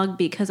blog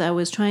because I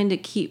was trying to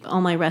keep all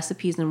my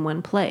recipes in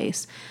one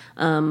place.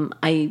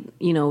 I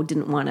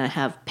didn't want to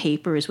have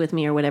papers with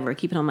me or whatever,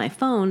 keep it on my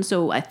phone.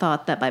 So I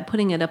thought that by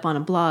putting it up on a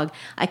blog,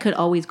 I could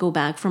always go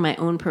back for my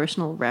own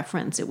personal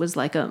reference. It was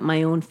like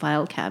my own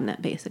file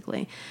cabinet,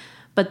 basically.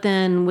 But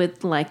then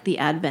with like the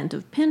advent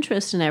of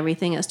Pinterest and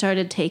everything, it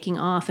started taking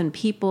off, and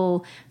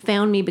people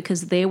found me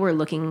because they were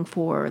looking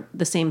for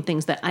the same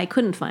things that I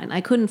couldn't find.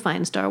 I couldn't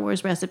find Star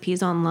Wars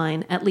recipes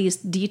online, at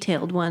least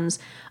detailed ones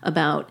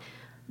about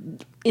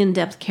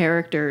in-depth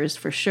characters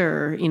for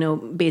sure.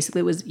 Basically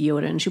it was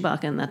Yoda and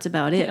Chewbacca, and that's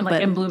about it.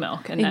 But in Blue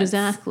Milk. And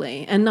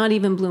exactly. And not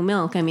even Blue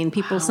Milk. I mean,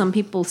 some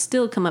people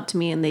still come up to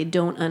me and they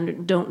don't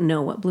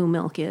know what Blue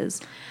Milk is.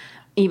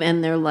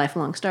 Even they're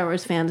lifelong Star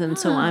Wars fans. And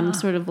so I'm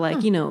sort of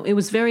like, it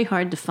was very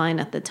hard to find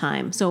at the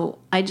time. So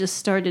I just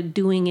started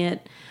doing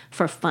it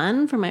for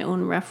fun, for my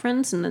own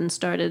reference, and then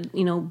started,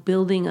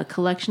 building a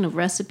collection of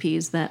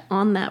recipes that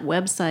on that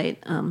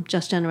website,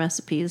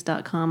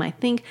 justgenrecipes.com, I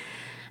think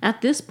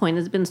at this point,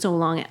 it's been so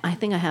long, I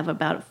think I have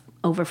about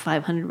over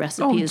 500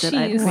 recipes that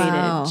I've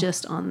created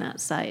just on that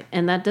site.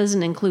 And that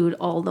doesn't include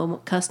all the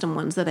custom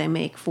ones that I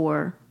make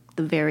for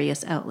the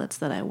various outlets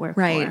that I work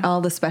for. Right, all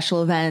the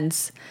special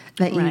events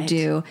that you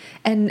do.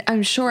 And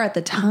I'm sure at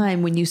the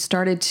time when you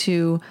started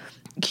to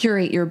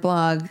curate your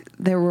blog,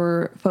 there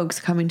were folks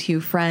coming to you,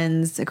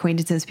 friends,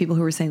 acquaintances, people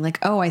who were saying like,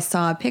 oh, I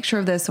saw a picture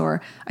of this,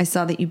 or I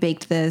saw that you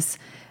baked this.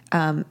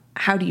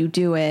 How do you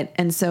do it?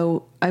 And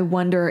so I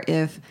wonder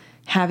if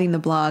having the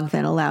blog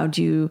then allowed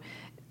you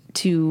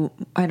to,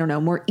 I don't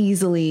know, more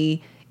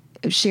easily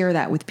share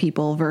that with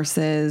people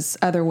versus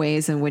other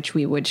ways in which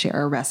we would share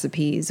our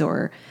recipes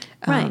or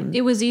right.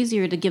 It was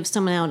easier to give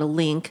someone out a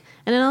link,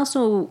 and it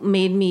also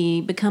made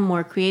me become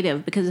more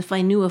creative, because if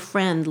I knew a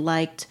friend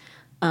liked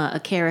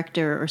a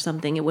character or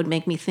something, it would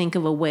make me think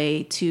of a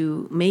way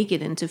to make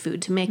it into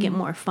food, to make it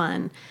more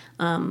fun.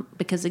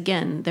 Because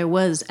again, there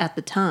was at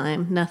the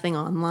time nothing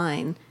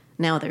online.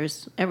 Now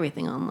there's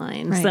everything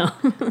online. Right.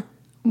 So,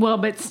 well,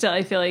 but still,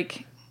 I feel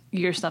like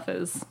your stuff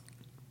is,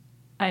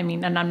 I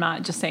mean, and I'm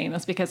not just saying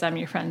this because I'm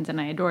your friend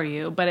and I adore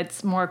you, but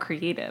it's more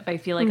creative. I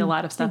feel like a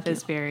lot of stuff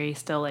is very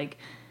still like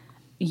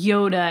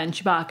Yoda and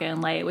Chewbacca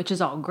and Leia, which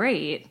is all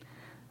great.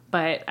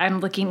 But I'm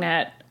looking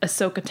at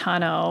Ahsoka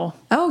Tano.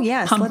 Oh,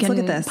 yes. Pumpkin Let's look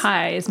at this.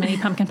 pies, many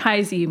pumpkin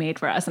pies that you made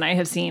for us. And I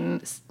have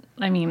seen,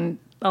 I mean,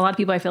 a lot of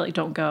people I feel like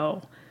don't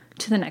go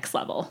to the next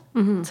level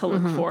to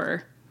look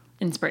for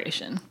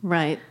inspiration.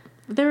 right.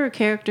 There are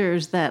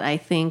characters that I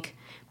think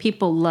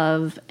people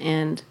love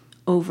and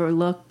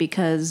overlook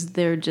because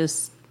they're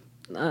just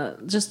a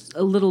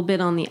little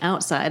bit on the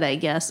outside, I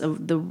guess,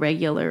 of the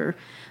regular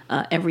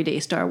everyday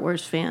Star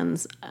Wars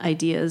fans'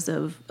 ideas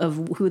of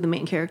who the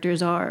main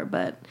characters are.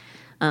 But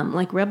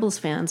like Rebels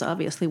fans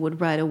obviously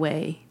would right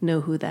away know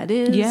who that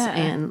is,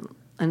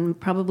 and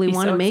probably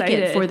want to make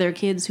it for their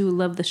kids who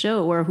love the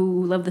show or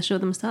who love the show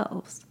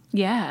themselves.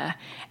 Yeah.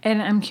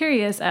 And I'm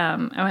curious, I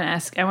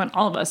want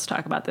all of us to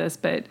talk about this,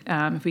 but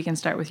if we can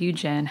start with you,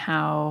 Jen,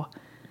 how,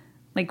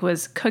 like,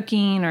 was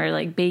cooking or,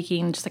 like,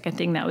 baking just, like, a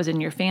thing that was in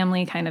your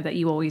family, kind of that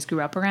you always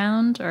grew up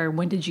around? Or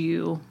do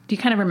you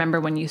kind of remember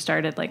when you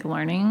started, like,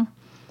 learning?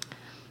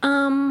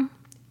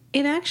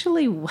 It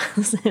actually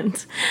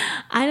wasn't.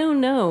 I don't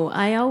know.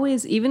 I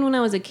always, even when I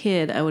was a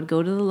kid, I would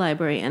go to the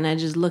library and I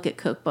just look at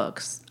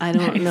cookbooks. I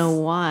don't know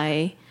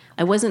why.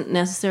 I wasn't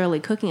necessarily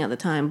cooking at the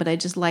time, but I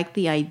just liked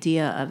the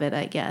idea of it,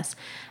 I guess.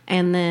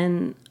 And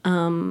then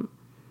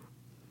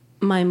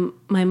my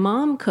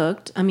mom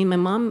cooked. I mean, my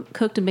mom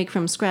cooked and baked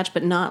from scratch,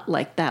 but not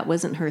like that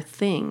wasn't her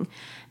thing.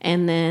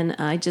 And then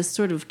I just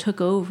sort of took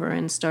over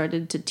and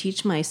started to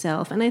teach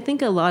myself. And I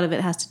think a lot of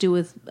it has to do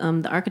with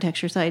the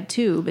architecture side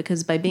too,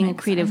 because by being a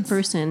creative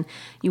person,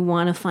 you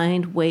want to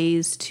find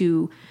ways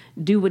to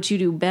do what you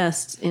do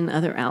best in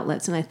other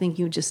outlets. And I think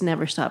you just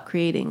never stop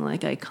creating.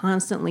 Like, I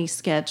constantly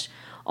sketch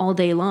all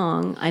day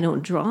long. I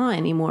don't draw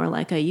anymore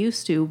like I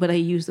used to, but I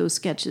use those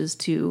sketches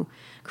to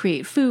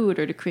create food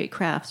or to create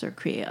crafts or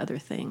create other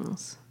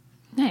things.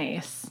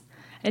 Nice.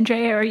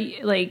 Andrea, are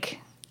you, like...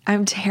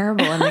 I'm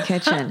terrible in the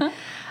kitchen.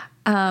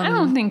 I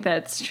don't think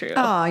that's true.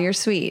 Oh, you're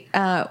sweet.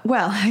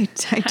 Well, I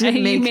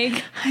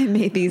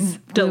made these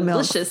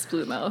delicious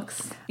blue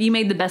milks. You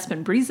made the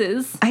Bespin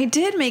Breezes. I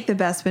did make the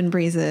Bespin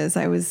Breezes.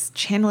 I was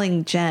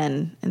channeling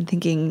Jen and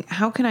thinking,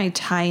 how can I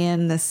tie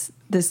in this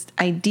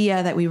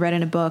idea that we read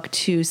in a book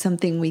to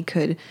something we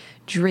could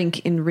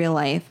drink in real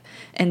life?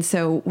 And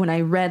so when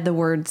I read the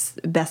words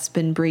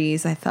Bespin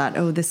Breeze, I thought,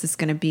 oh, this is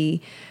going to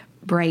be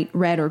bright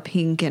red or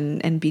pink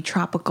and be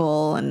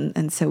tropical.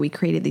 And so we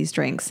created these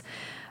drinks.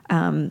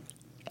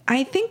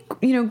 I think,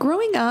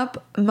 growing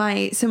up,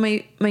 my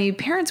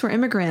parents were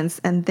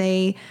immigrants, and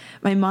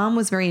my mom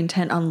was very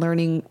intent on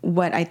learning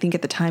what I think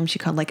at the time she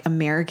called like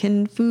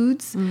American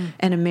foods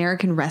and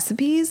American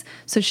recipes.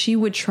 So she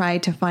would try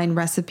to find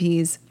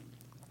recipes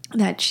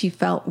that she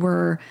felt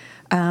were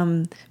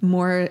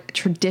more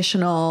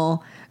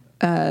traditional,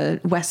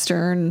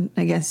 Western,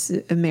 I guess,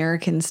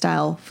 American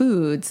style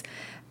foods.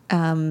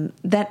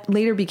 That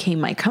later became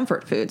my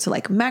comfort food. So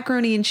like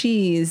macaroni and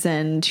cheese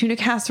and tuna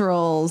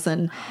casseroles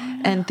and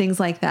things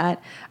like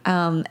that.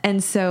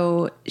 And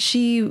so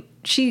she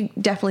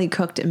definitely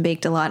cooked and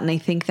baked a lot. And I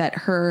think that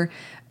her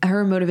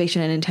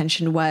motivation and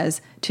intention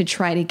was to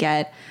try to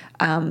get,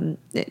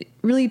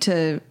 really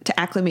to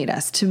acclimate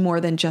us to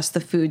more than just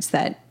the foods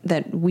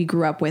that we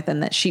grew up with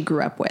and that she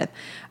grew up with,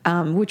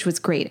 which was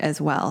great as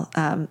well.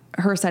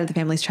 Her side of the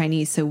family is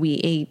Chinese, so we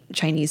ate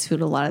Chinese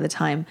food a lot of the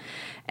time.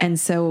 And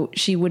so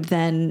she would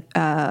then,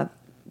 a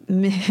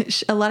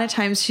lot of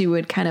times she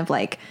would kind of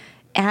like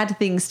add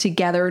things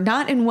together,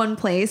 not in one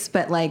place,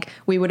 but like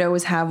we would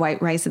always have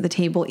white rice at the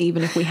table,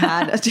 even if we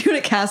had a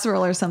tuna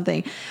casserole or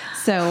something.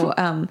 So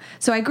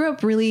I grew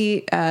up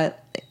really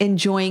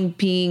enjoying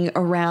being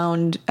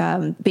around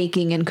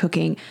baking and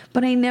cooking,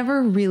 but I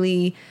never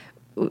really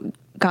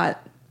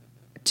got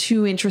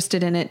too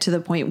interested in it to the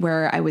point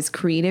where I was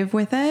creative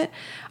with it.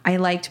 I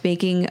liked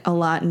baking a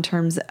lot in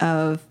terms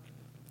of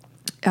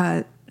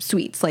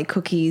sweets like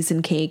cookies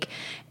and cake.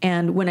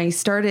 And when I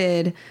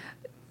started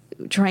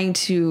trying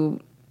to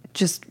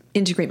just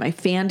integrate my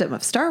fandom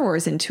of Star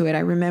Wars into it, I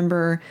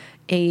remember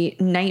a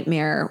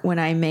nightmare when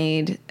I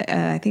made,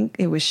 I think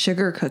it was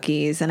sugar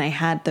cookies, and I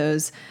had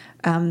those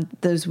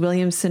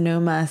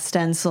Williams-Sonoma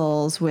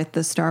stencils with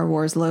the Star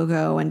Wars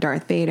logo and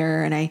Darth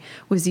Vader, and I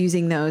was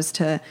using those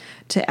to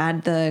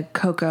add the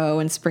cocoa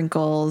and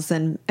sprinkles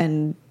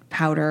and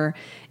powder,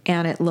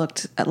 and it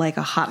looked like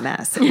a hot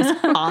mess. It was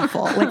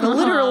awful, like a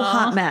literal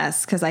hot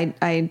mess, because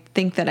I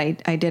think that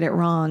I did it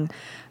wrong.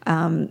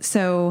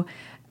 So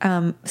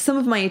some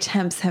of my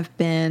attempts have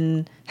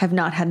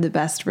not had the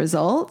best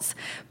results,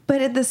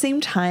 But at the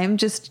same time,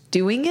 just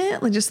doing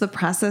it, like just the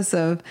process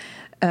of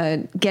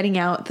getting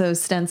out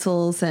those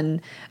stencils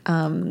and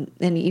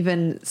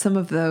even some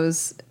of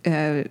those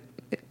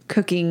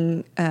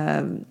cooking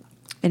and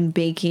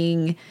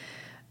baking,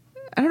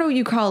 I don't know what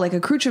you call like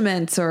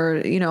accoutrements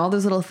or, all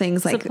those little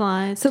things like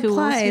supplies tools,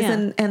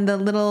 yeah. and the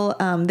little,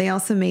 they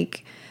also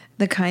make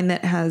the kind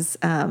that has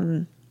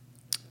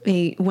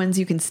ones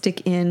you can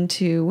stick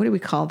into, what do we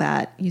call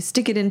that? You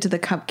stick it into the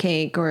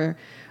cupcake or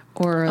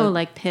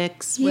like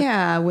picks.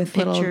 With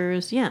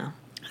pictures. Yeah.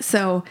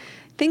 So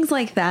things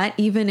like that,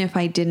 even if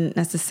I didn't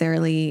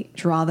necessarily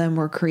draw them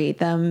or create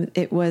them,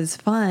 it was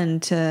fun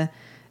to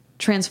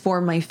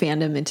transform my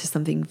fandom into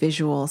something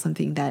visual,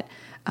 something that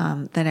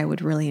I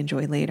would really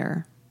enjoy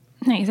later.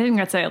 Nice. I think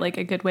that's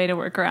a good way to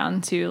work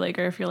around too. Like,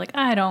 or if you're like,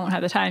 I don't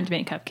have the time to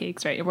make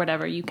cupcakes, right, or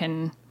whatever, you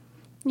can.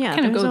 Yeah,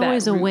 kind of there's go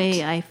always that a route.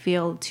 way, I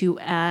feel, to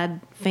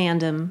add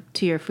fandom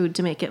to your food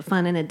to make it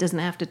fun, and it doesn't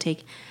have to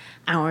take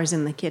hours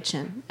in the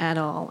kitchen at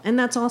all. And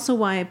that's also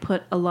why I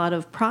put a lot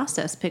of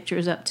process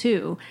pictures up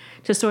too,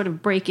 to sort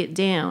of break it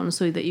down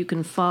so that you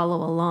can follow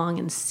along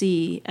and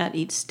see at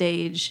each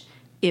stage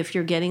if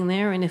you're getting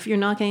there. And if you're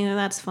not getting there,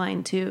 that's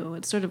fine too.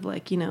 It's sort of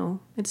like,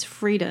 it's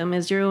freedom,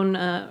 is your own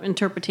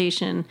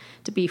interpretation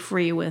to be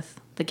free with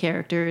the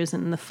characters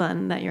and the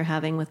fun that you're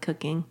having with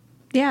cooking.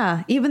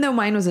 Yeah, even though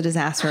mine was a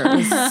disaster, it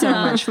was so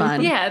much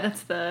fun. Yeah,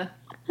 that's the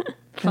fun.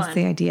 That's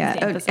the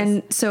idea.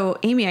 And so,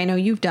 Amy, I know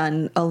you've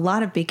done a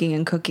lot of baking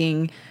and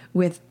cooking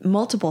with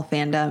multiple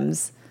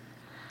fandoms.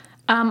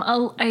 I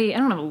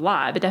don't have a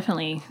lot, but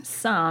definitely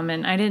some.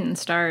 And I didn't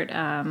start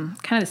kind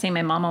of the same.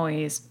 My mom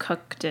always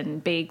cooked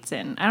and baked,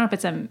 and I don't know if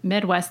it's a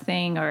Midwest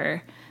thing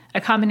or a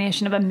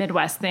combination of a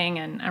Midwest thing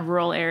and a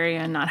rural area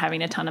and not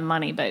having a ton of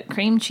money, but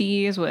cream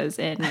cheese was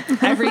in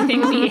everything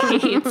we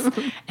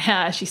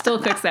ate. She still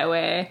cooks that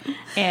way.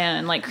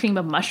 And like cream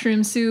of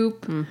mushroom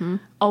soup,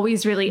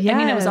 always really, I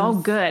mean, it was all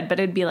good, but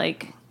it'd be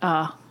like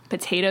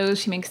potatoes.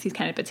 She makes these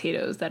kind of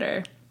potatoes that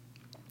are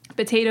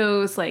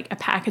potatoes, like a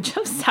package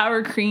of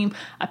sour cream,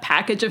 a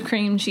package of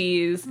cream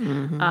cheese.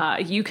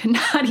 You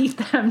cannot eat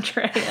them,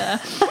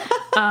 Treya.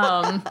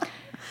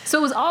 So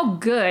it was all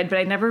good, but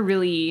I never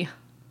really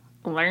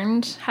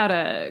learned how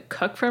to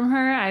cook from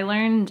her. I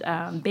learned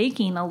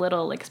baking a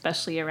little, like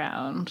especially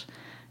around,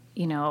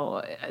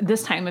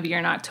 this time of year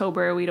in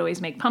October, we'd always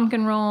make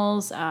pumpkin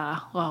rolls, which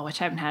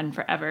I haven't had in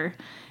forever.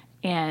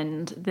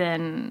 And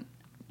then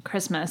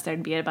Christmas,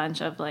 there'd be a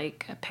bunch of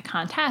like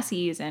pecan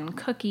tassies and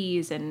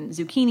cookies and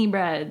zucchini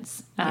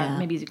breads.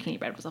 Maybe zucchini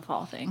bread was a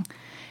fall thing.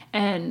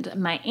 And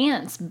my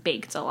aunts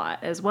baked a lot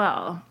as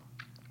well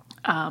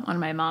on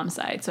my mom's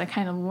side. So I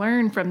kind of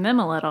learned from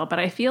them a little, but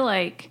I feel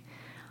like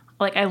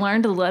I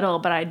learned a little,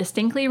 but I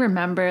distinctly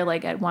remember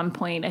like at one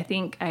point, I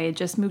think I had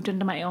just moved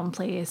into my own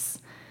place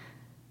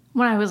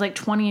when I was like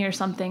 20 or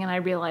something. And I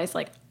realized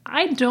like,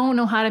 I don't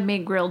know how to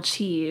make grilled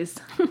cheese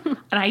and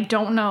I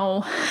don't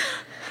know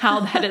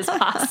how that is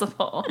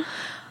possible.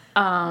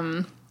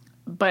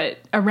 But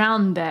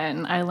around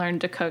then I learned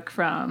to cook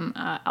from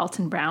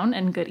Alton Brown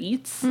and Good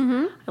Eats.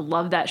 I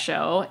love that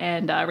show.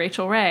 And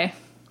Rachel Ray,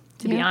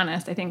 to be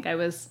honest, I think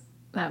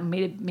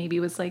maybe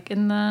was like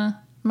in my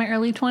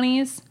early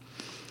 20s.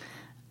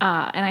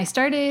 And I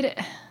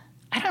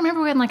don't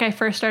remember when like I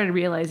first started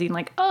realizing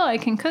like, oh, I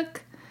can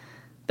cook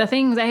the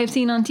things I have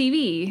seen on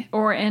TV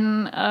or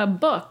in a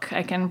book.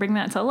 I can bring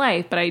that to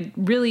life. But I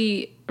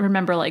really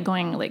remember like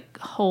going like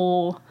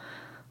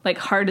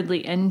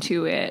heartedly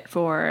into it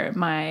for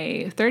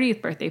my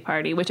 30th birthday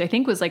party, which I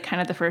think was like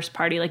kind of the first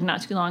party, like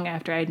not too long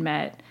after I'd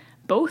met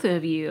both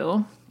of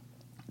you.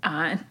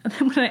 When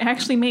I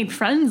actually made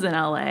friends in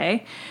LA.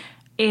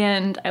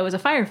 And I was a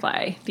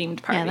Firefly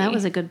themed party. Yeah, that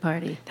was a good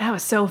party. That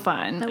was so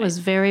fun. That was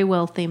very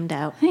well themed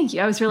out. Thank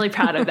you. I was really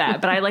proud of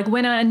that. But I like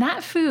went on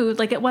that food,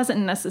 like it wasn't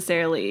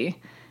necessarily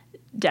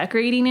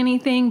decorating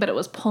anything, but it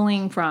was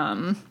pulling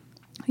from,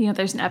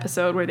 there's an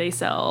episode where they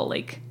sell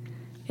like,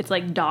 it's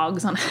like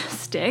dogs on a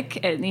stick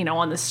and,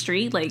 on the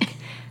street. Like,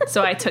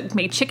 so I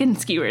made chicken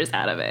skewers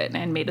out of it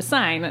and made a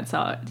sign that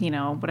saw,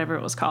 whatever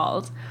it was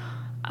called.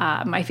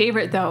 My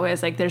favorite though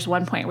is like there's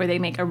one point where they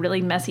make a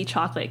really messy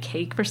chocolate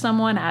cake for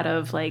someone out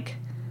of like,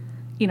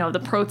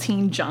 the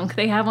protein junk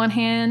they have on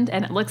hand,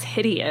 and it looks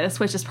hideous,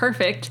 which is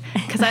perfect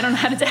because I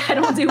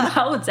don't do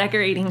well with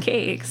decorating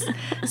cakes.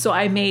 So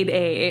I made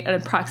an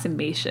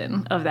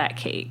approximation of that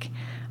cake,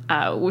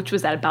 which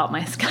was at about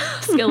my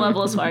skill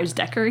level as far as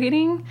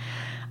decorating.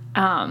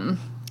 And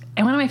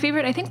one of my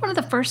favorite, I think one of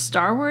the first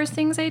Star Wars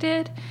things I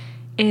did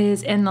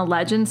is in the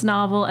Legends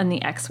novel and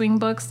the X-Wing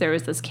books. There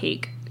was this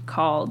cake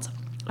called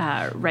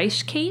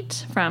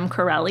Reichkate from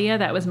Corellia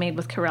that was made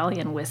with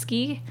Corellian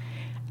whiskey,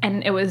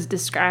 and it was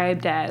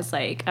described as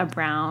like a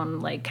brown,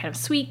 like kind of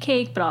sweet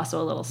cake, but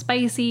also a little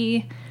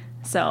spicy.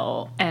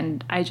 So,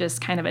 and I just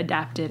kind of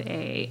adapted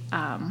a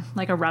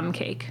rum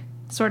cake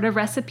sort of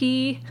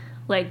recipe,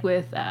 like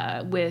with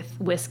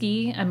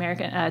whiskey,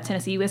 American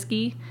Tennessee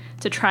whiskey,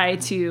 to try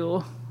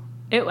to.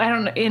 I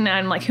don't know, and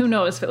I'm like, who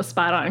knows if it was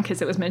spot on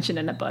because it was mentioned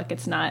in a book.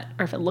 It's not,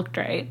 or if it looked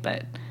right,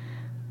 but.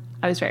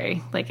 I was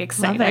very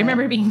excited. I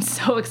remember being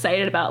so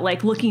excited about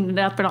looking it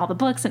up in all the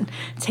books and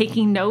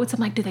taking notes. I'm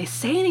like, do they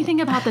say anything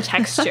about the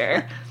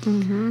texture?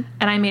 And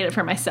I made it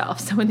for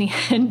myself. So in the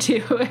end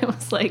too, it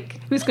was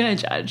like, who's going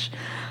to judge?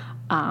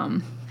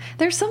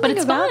 There's something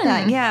about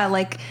that.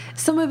 Yeah.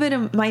 Some of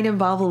it might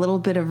involve a little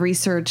bit of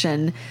research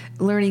and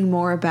learning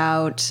more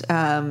about,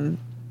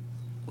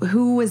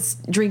 who was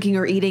drinking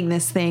or eating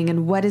this thing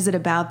and what is it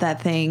about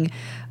that thing.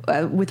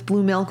 With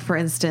Blue Milk, for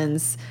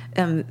instance,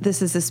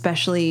 this is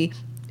especially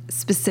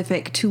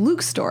specific to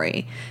Luke's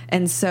story.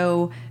 And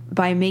so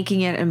by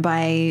making it and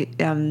by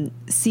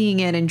seeing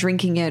it and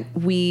drinking it,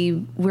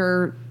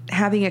 we're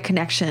having a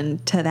connection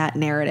to that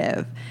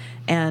narrative.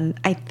 And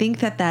I think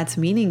that that's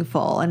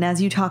meaningful. And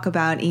as you talk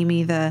about,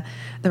 Amy, the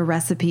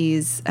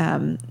recipes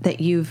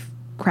that you've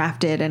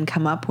crafted and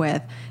come up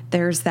with,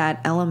 there's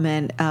that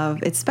element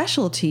of it's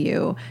special to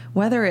you,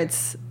 whether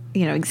it's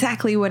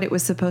exactly what it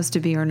was supposed to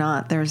be or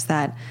not. There's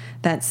that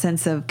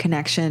sense of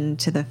connection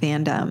to the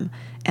fandom.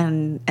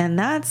 And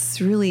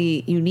that's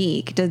really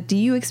unique. Do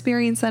you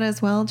experience that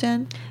as well,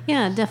 Jen?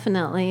 Yeah,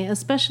 definitely.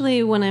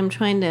 Especially when I'm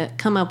trying to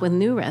come up with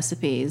new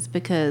recipes,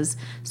 because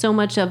so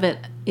much of it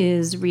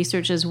is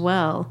research as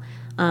well.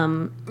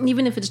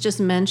 Even if it's just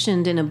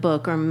mentioned in a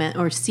book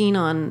or seen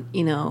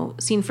on,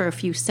 seen for a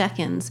few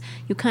seconds,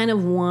 you kind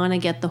of want to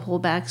get the whole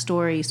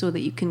backstory so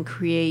that you can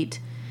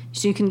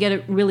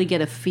really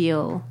get a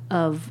feel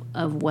of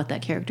what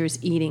that character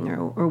is eating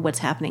or what's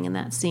happening in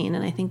that scene.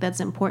 And I think that's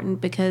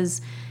important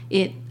because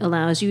it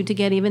allows you to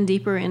get even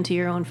deeper into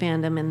your own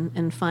fandom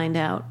and find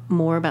out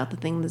more about the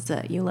things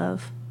that you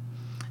love.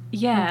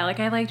 Yeah,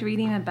 I liked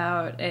reading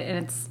about it,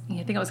 and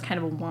I think it was kind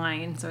of a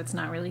wine, so it's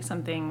not really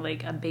something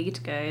like a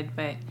baked good,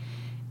 but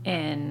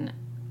I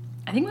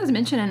think it was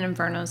mentioned in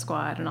Inferno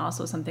Squad, and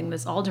also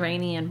this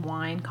Alderaanian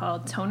wine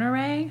called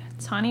Tanire.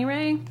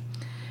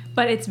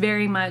 But it's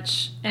very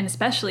much, and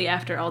especially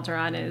after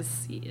Alderaan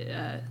is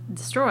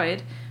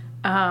destroyed,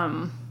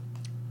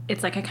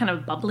 it's like a kind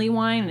of bubbly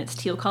wine, and it's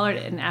teal colored.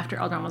 And after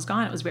Alderaan was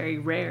gone, it was very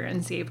rare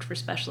and saved for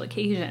special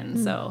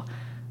occasions. So,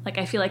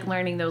 I feel like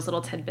learning those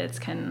little tidbits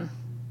can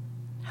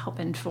help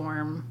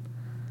inform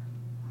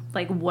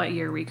what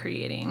you're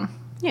recreating.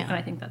 Yeah, and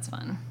I think that's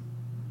fun.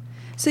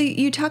 So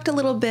you talked a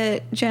little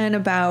bit, Jen,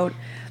 about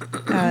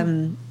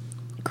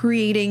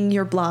creating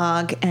your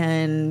blog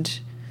and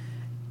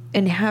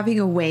having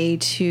a way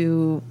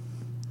to,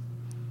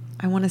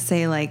 I want to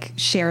say,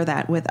 share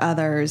that with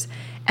others.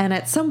 And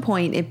at some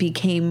point it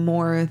became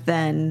more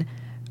than,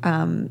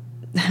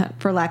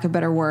 for lack of a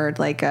better word,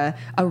 a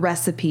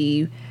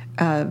recipe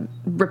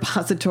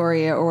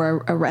repository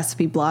or a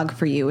recipe blog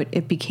for you.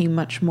 It became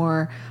much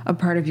more a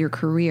part of your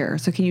career.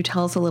 So can you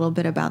tell us a little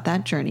bit about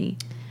that journey?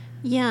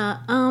 Yeah,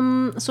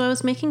 so I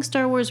was making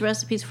Star Wars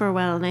recipes for a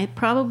while,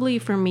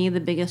 and for me, the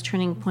biggest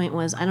turning point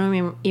was, I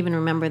don't even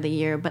remember the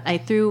year, but I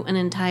threw an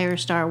entire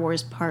Star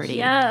Wars party.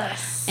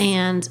 Yes!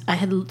 And I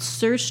had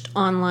searched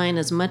online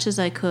as much as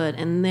I could,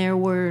 and there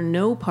were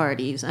no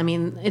parties. I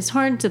mean, it's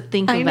hard to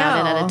think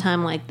about it at a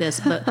time like this,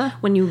 but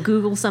when you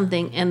Google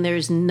something and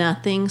there's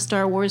nothing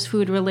Star Wars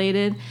food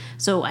related,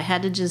 so I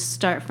had to just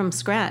start from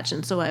scratch.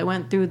 And so I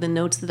went through the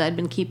notes that I'd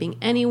been keeping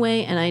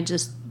anyway, and I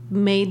just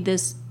made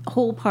this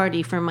whole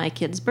party for my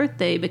kid's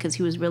birthday because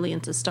he was really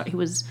into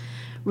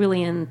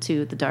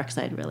the dark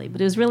side, really, but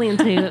he was really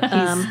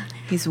into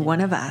he's one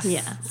of us.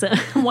 Yeah, so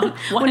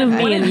one of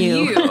me and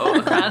you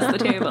across the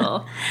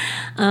table.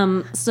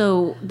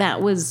 So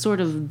that was sort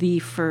of the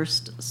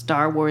first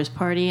Star Wars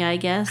party, I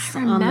guess,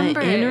 on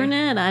the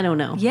internet. I don't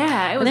know.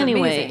 Yeah, it was but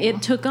anyway, amazing.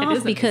 it took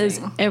off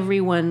because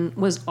everyone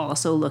was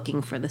also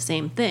looking for the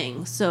same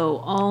thing. So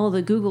all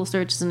the Google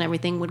searches and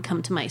everything would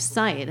come to my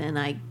site, and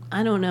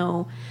I don't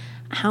know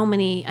how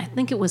many, I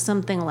think it was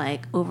something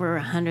like over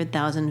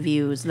 100,000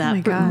 views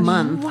that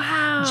month.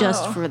 Wow.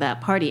 Just for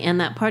that party.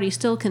 And that party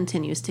still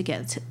continues to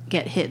get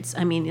hits.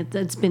 I mean,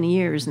 it's been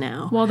years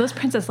now. Well, those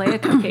Princess Leia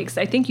cupcakes,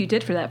 I think you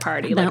did for that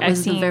party. That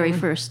was the very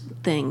first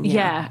thing.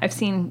 Yeah, I've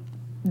seen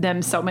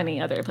them so many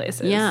other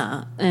places.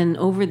 Yeah, and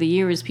over the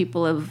years,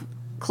 people have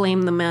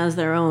claim them as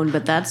their own,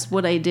 but that's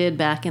what I did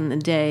back in the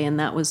day, and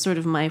that was sort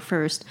of my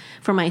first,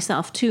 for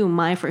myself too,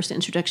 my first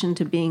introduction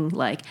to being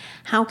like,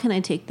 how can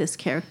I take this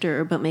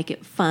character but make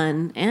it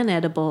fun and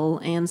edible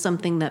and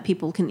something that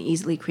people can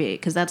easily create,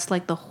 because that's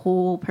like the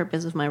whole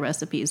purpose of my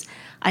recipes.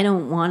 I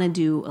don't want to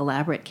do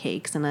elaborate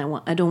cakes, and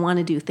I don't want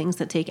to do things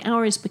that take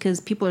hours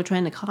because people are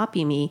trying to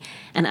copy me,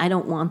 and I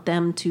don't want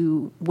them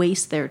to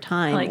waste their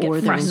time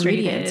or their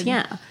ingredients.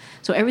 Yeah.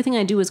 So everything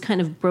I do is kind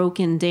of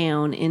broken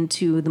down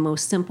into the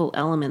most simple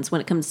elements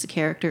when it comes to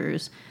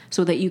characters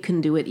so that you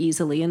can do it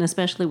easily, and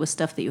especially with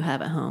stuff that you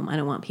have at home. I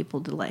don't want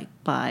people to like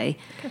buy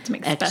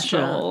make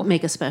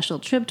a special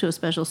trip to a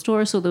special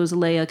store. So those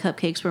Leia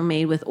cupcakes were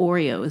made with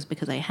Oreos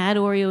because I had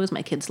Oreos,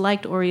 my kids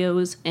liked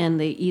Oreos, and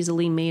they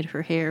easily made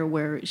her hair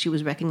where she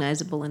was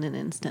recognizable in an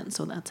instant.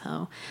 So that's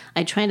how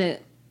I try to,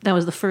 that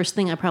was the first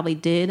thing I probably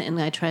did, and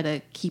I try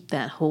to keep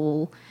that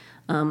whole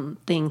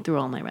thing through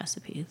all my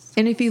recipes.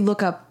 And if you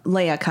look up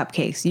Leia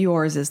cupcakes,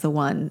 yours is the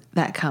one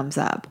that comes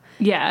up.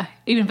 Yeah,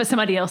 even if it's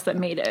somebody else that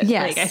made it.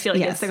 Yes, Like, I feel like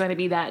yes. it's going to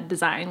be that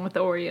design with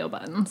the Oreo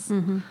buns.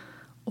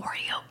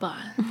 Oreo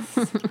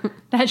buns.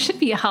 That should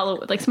be a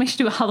Halloween. Like, somebody should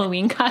do a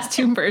Halloween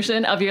costume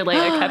version of your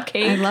Leia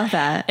cupcake. I love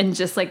that. And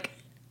just like,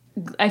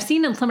 I've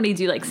seen somebody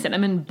do like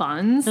cinnamon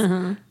buns.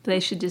 But they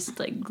should just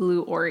like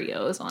glue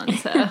Oreos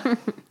onto.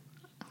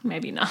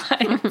 Maybe not.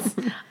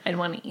 I'd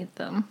want to eat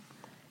them.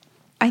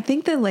 I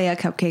think the Leia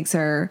cupcakes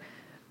are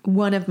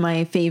one of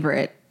my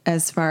favorite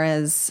as far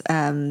as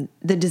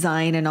the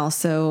design and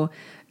also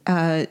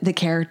the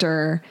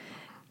character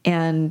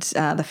and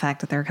the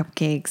fact that they're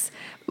cupcakes.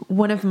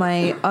 One of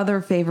my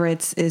other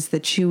favorites is the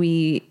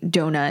chewy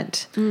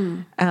donut.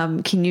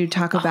 Can you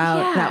talk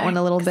about that one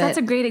a little bit? That's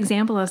a great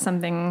example of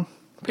something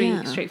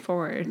pretty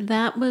straightforward.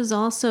 That was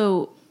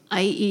also,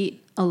 I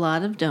eat a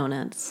lot of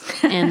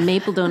donuts, and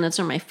maple donuts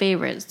are my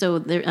favorite.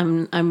 So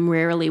I'm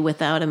rarely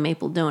without a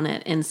maple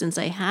donut. And since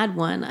I had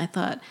one, I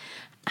thought,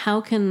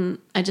 how can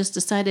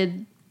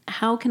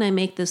I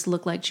make this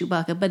look like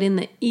Chewbacca, but in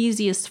the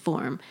easiest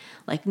form,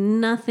 like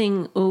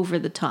nothing over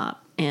the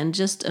top, and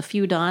just a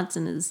few dots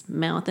in his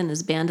mouth and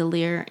his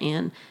bandolier.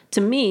 And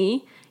to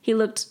me, he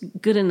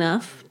looked good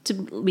enough to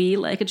be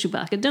like a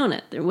Chewbacca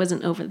donut. There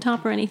wasn't over the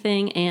top or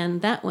anything,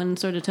 and that one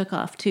sort of took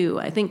off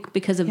too. I think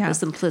because of the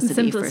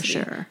simplicity for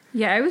sure.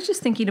 Yeah, I was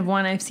just thinking of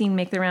one I've seen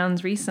make the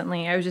rounds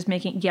recently. I was just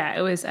making,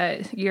 it was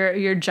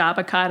your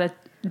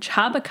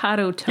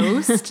Jabacado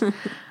toast,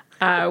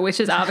 which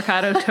is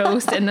avocado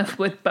toast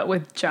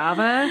with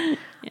Java.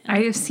 Yeah.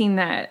 I have seen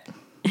that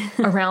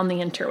around the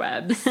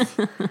interwebs.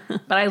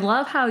 But I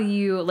love how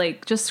you,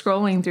 like, just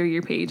scrolling through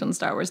your page on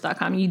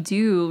StarWars.com, you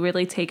do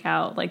really take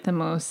out like the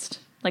most,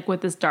 like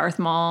with this Darth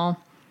Maul,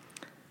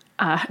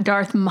 I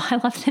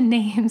love the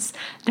names,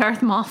 Darth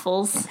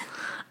Maufles.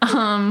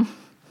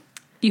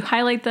 You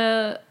highlight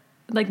the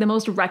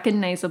most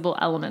recognizable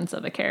elements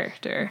of a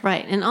character.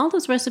 Right. And all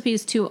those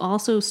recipes too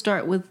also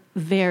start with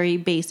very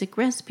basic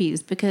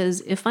recipes,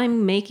 because if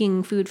I'm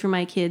making food for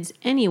my kids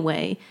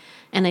anyway,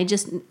 and I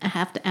just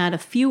have to add a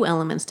few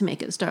elements to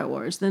make it Star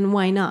Wars, then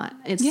why not?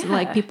 It's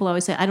like people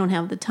always say, I don't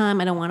have the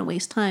time, I don't want to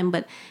waste time,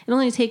 but it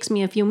only takes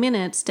me a few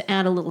minutes to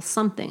add a little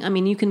something. I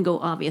mean, you can go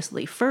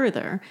obviously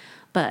further,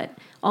 but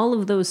all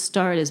of those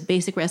start as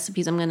basic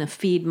recipes I'm going to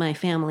feed my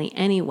family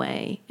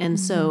anyway. And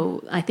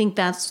so I think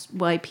that's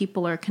why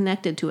people are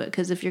connected to it,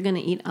 because if you're going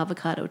to eat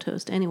avocado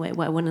toast anyway,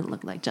 why wouldn't it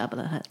look like Jabba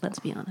the Hutt? Let's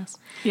be honest.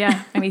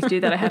 Yeah, I need to do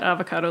that. I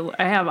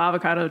have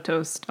avocado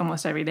toast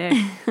almost every day.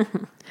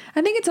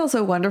 I think it's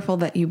also wonderful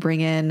that you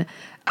bring in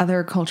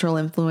other cultural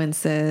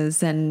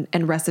influences and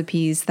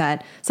recipes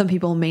that some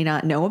people may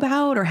not know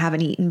about or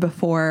haven't eaten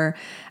before.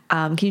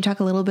 Can you talk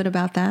a little bit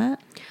about that?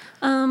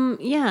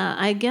 Yeah,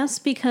 I guess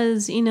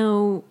because,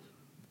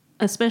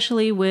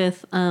 especially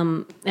with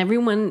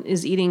everyone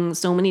is eating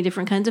so many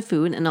different kinds of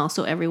food, and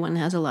also everyone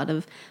has a lot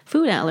of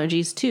food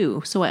allergies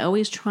too. So I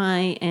always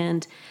try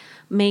and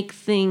make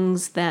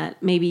things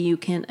that maybe you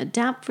can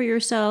adapt for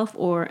yourself,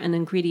 or an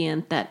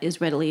ingredient that is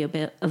readily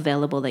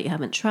available that you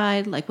haven't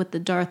tried. Like with the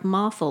Darth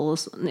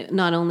Maufles,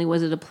 not only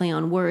was it a play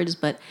on words,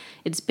 but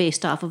it's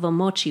based off of a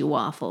mochi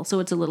waffle. So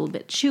it's a little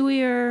bit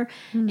chewier,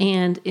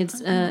 and it's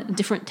a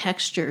different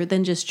texture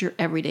than just your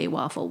everyday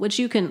waffle, which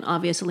you can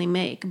obviously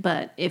make.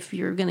 But if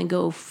you're going to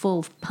go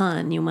full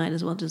pun, you might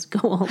as well just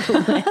go all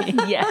the way.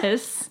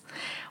 Yes.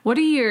 What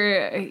are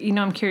your,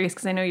 I'm curious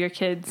because I know your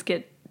kids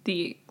get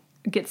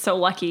so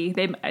lucky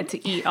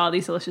to eat all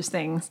these delicious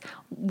things.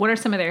 What are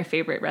some of their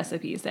favorite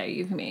recipes that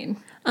you've made?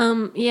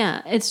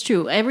 Yeah, it's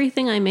true.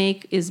 Everything I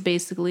make is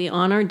basically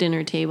on our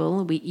dinner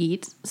table. We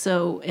eat,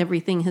 so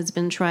everything has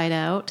been tried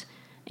out,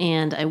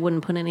 and I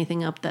wouldn't put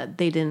anything up that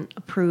they didn't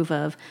approve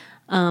of.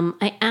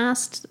 I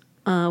asked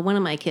one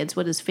of my kids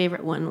what his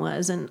favorite one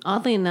was, and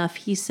oddly enough,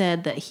 he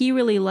said that he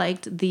really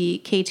liked the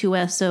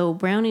K2SO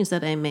brownies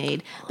that I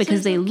made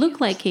because they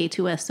look like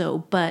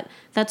K2SO, but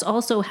that's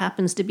also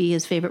happens to be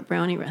his favorite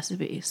brownie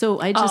recipe. So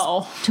I just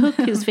took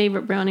his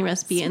favorite brownie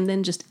recipe and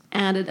then just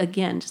added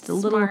again just a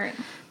little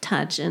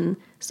touch, and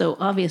so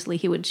obviously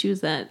he would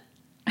choose that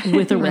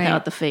with or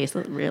without the face,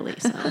 really.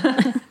 So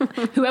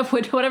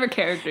whatever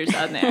character's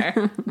on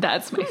there,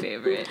 that's my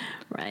favorite.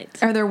 Right.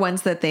 Are there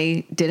ones that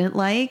they didn't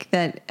like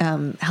that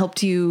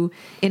helped you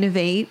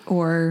innovate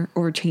or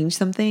change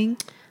something?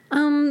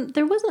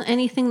 There wasn't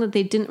anything that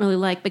they didn't really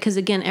like, because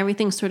again,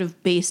 everything's sort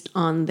of based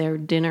on their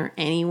dinner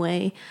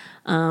anyway.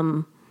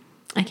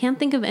 I can't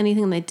think of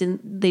anything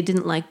they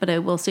didn't like, but I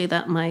will say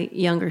that my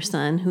younger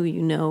son, who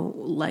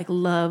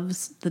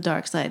loves the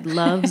dark side,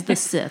 loves the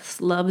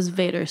Siths, loves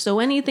Vader. So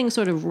anything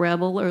sort of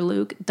Rebel or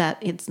Luke, that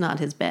it's not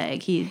his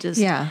bag. He's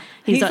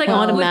like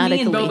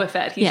automatically with me and Boba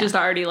Fett. He's just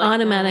already like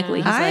automatically.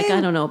 He's like,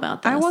 I don't know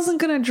about this. I wasn't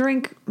gonna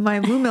drink my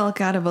blue milk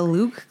out of a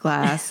Luke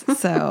glass.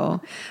 So,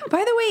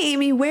 by the way,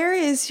 Amy, where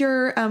is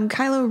your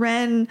Kylo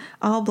Ren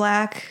all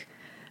black?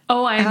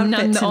 Oh, I'm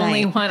the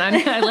only one.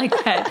 I like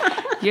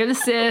that. You're the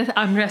Sith.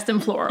 I'm dressed in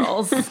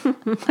florals.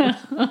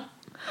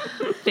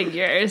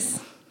 Figures.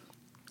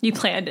 You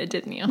planned it,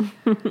 didn't you?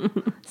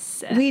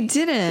 We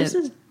didn't. This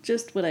is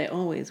just what I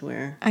always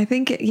wear. I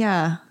think,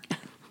 yeah.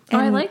 Oh,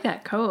 I like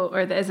that coat.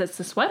 Or is it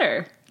the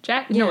sweater?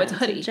 No, it's a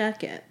hoodie. It's a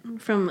jacket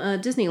from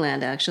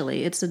Disneyland,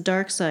 actually. It's a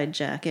dark side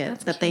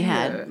jacket that they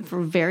had for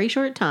a very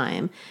short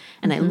time.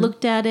 And I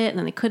looked at it, and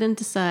then I couldn't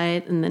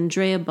decide. And then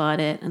Drea bought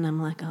it, and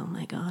I'm like, oh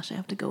my gosh, I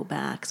have to go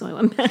back. So I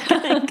went back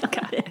and I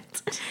got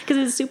it. Because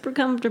it's super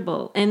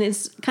comfortable. And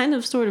it's kind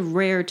of sort of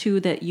rare, too,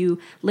 that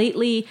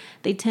lately,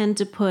 they tend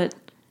to put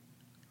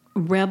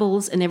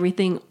Rebels and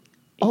everything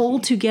all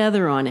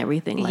together on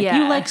everything. Like,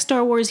 you like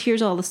Star Wars,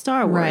 here's all the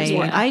Star Wars. Right.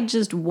 Or I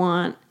just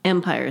want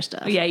Empire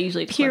stuff. Yeah,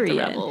 usually period.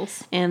 The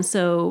Rebels. And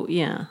so,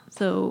 yeah.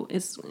 So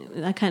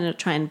I kind of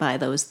try and buy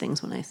those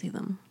things when I see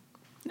them.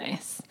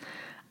 Nice.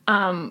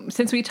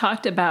 Since we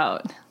talked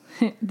about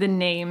the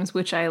names,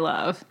 which I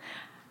love,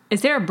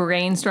 is there a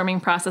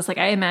brainstorming process? Like,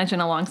 I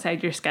imagine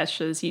alongside your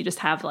sketches, you just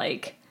have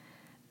like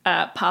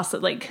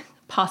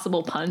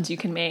possible puns you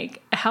can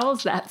make.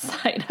 How's that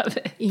side of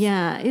it?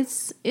 Yeah,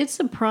 it's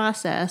a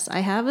process.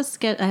 I have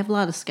a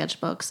lot of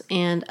sketchbooks,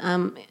 and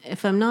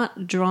if I'm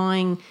not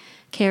drawing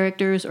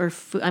characters or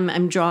food,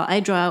 I draw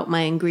out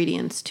my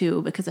ingredients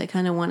too, because I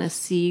kind of want to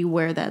see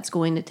where that's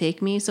going to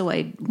take me. So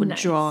I would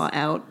draw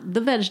out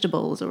the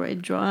vegetables, or I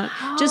draw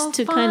just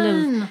to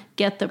kind of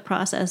get the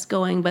process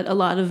going. But a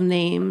lot of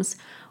names,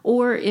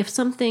 or if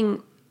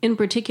something in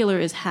particular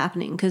is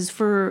happening, because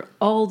for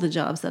all the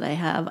jobs that I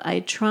have, I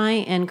try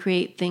and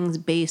create things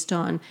based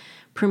on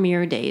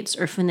premiere dates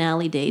or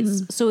finale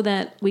dates, so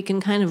that we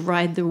can kind of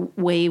ride the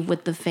wave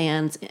with the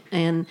fans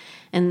and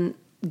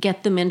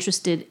get them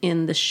interested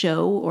in the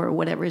show or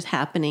whatever is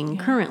happening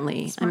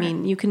currently. Smart. I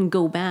mean, you can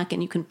go back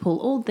and you can pull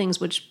old things,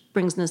 which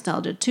brings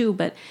nostalgia too,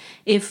 but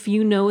if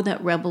you know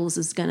that Rebels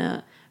is going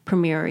to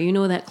premiere, you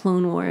know that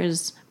Clone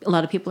Wars, a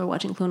lot of people are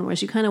watching Clone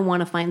Wars, you kind of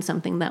want to find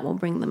something that will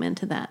bring them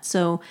into that.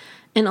 So,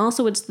 and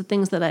also it's the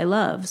things that I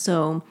love.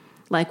 So,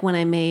 like when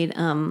I made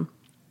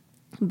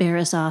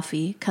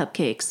Barasafi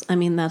cupcakes, I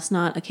mean, that's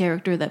not a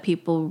character that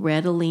people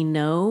readily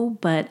know,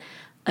 but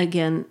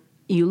again,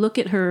 you look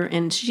at her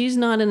and she's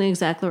not an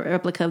exact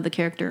replica of the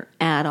character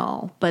at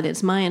all, but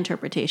it's my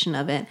interpretation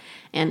of it,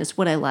 and it's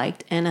what I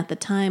liked. And at the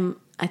time,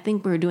 I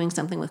think we were doing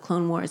something with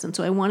Clone Wars, and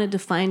so I wanted to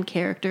find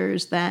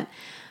characters that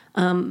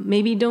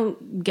maybe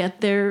don't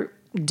get their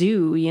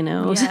due, you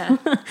know? Yeah.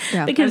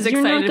 Because I was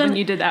excited when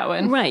you did that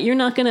one. Right. You're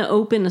not going to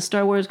open a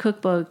Star Wars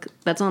cookbook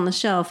that's on the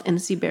shelf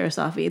and see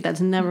Barasafi.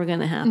 That's never going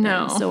to happen.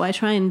 No. So I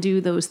try and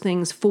do those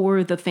things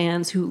for the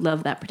fans who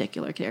love that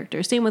particular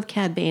character. Same with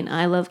Cad Bane.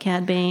 I love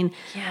Cad Bane.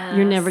 Yes.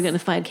 You're never going to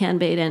find Cad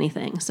Bane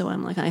anything. So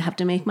I'm like, I have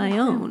to make my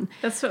own.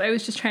 That's what I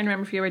was just trying to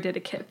remember if you ever did a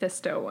Kit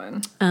Fisto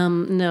one.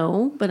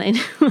 No, but I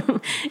know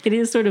it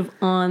is sort of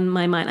on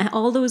my mind.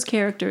 All those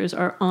characters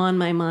are on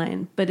my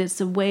mind, but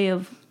it's a way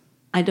of,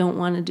 I don't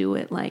want to do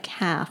it like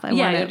half. I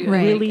want to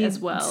really as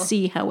well.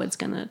 See how it's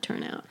going to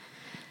turn out.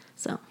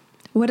 So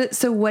what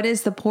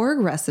is the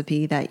porg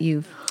recipe that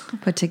you've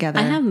put together?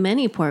 I have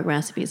many porg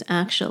recipes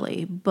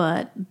actually,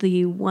 but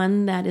the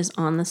one that is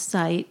on the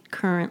site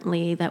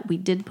currently that we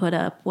did put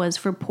up was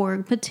for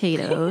porg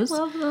potatoes. I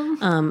love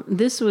them.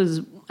 This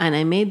was, and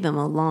I made them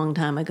a long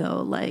time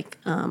ago, like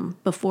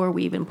before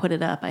we even put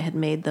it up, I had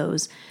made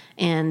those.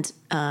 And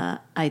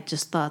I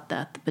just thought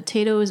that the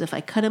potatoes, if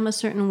I cut them a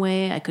certain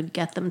way, I could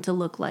get them to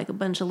look like a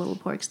bunch of little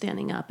pork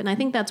standing up. And I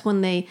think that's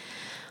when they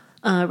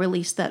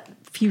released that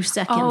few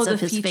seconds of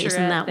his face,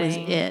 and that was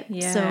it.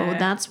 Yeah. So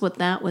that's what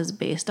that was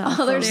based off.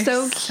 Oh, they're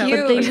so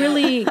cute.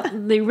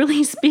 But they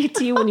really speak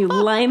to you when you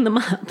line them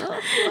up,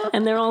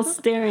 and they're all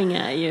staring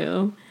at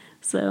you.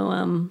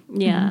 So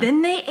yeah.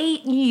 Then they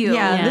ate you.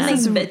 Yeah,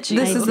 this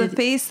is the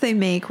face they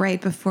make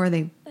right before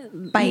they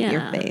bite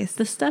your face.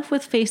 The stuff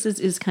with faces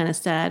is kind of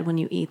sad when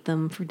you eat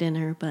them for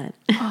dinner, but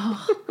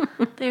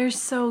they're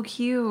so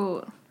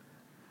cute.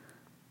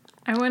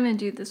 I want to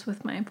do this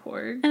with my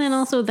pork. And then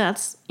also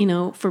that's,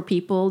 for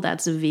people,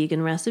 that's a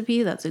vegan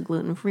recipe, that's a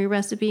gluten-free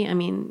recipe. I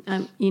mean,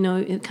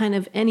 it kind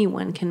of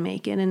anyone can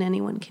make it and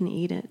anyone can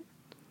eat it.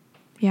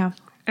 Yeah.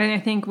 And I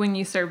think when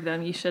you serve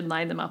them, you should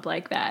line them up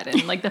like that.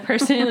 And like the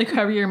person, like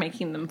whoever you're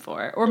making them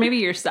for, or maybe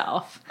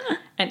yourself,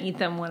 and eat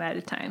them one at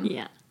a time.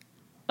 Yeah.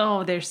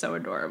 Oh, they're so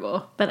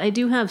adorable. But I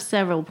do have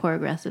several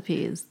pork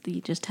recipes.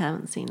 You just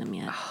haven't seen them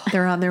yet.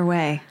 They're on their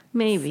way.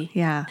 Maybe.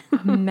 Yeah.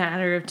 A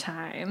matter of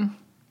time.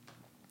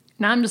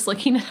 Now I'm just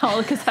looking at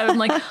all because I'm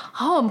like,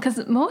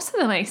 because most of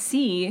them I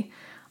see,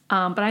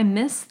 but I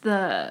missed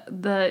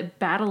the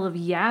Battle of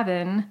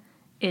Yavin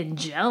in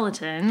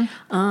gelatin.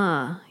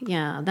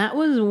 Yeah. That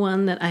was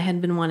one that I had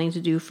been wanting to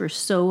do for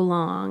so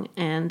long.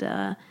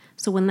 And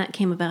so when that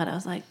came about, I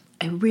was like,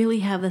 I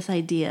really have this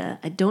idea.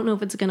 I don't know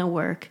if it's going to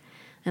work.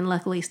 And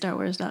luckily,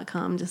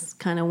 StarWars.com just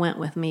kind of went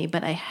with me.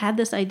 But I had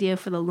this idea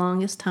for the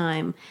longest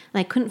time, and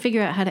I couldn't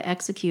figure out how to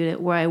execute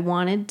it, where I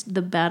wanted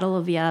the Battle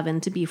of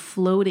Yavin to be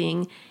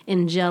floating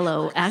in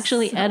Jell-O,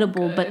 actually so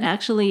edible, good. But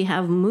actually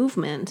have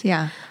movement.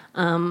 Yeah.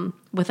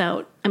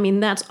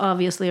 That's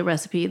obviously a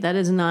recipe that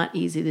is not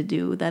easy to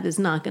do. That is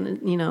not going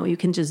to, you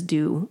can just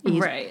do.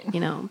 Right.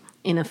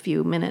 in a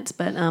few minutes.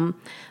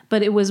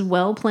 But it was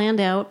well planned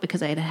out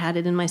because I had had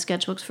it in my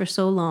sketchbooks for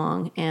so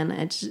long, and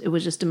it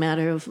was just a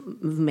matter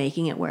of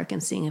making it work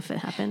and seeing if it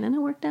happened, and it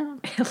worked out.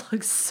 It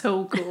looks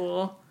so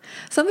cool.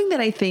 Something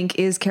that I think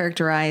is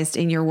characterized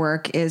in your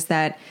work is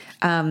that,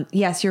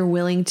 yes, you're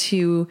willing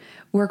to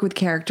work with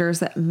characters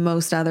that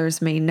most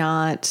others may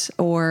not,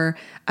 or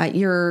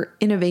your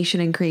innovation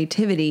and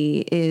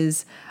creativity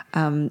is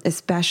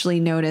especially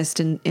noticed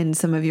in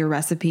some of your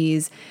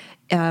recipes.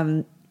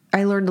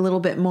 I learned a little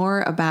bit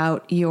more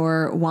about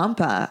your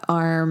Wampa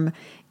arm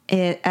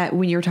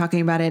when you were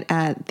talking about it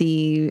at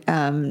the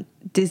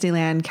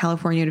Disneyland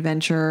California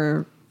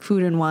Adventure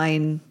Food and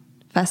Wine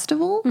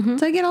Festival. Mm-hmm.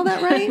 Did I get all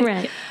that right?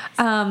 Right.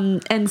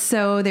 And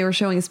so they were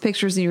showing us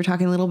pictures, and you were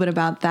talking a little bit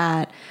about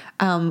that.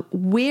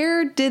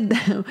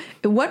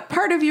 What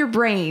part of your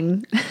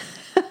brain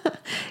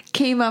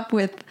came up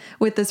with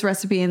this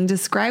recipe? And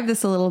describe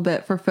this a little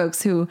bit for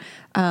folks who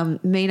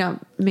may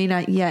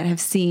not yet have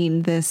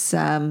seen this,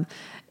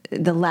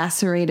 the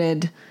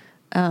lacerated,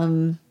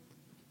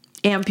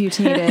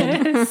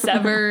 amputated,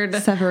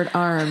 severed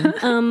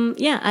arm.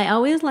 Yeah, I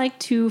always like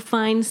to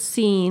find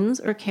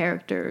scenes or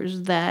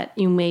characters that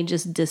you may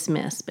just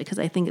dismiss because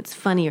I think it's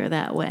funnier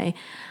that way.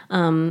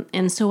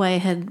 And so I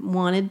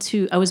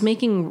was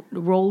making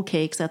roll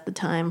cakes at the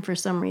time. For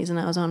some reason,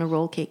 I was on a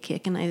roll cake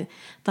kick, and I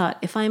thought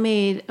if I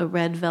made a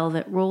red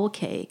velvet roll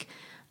cake,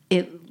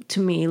 it to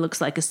me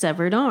looks like a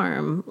severed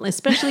arm,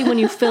 especially when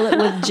you fill it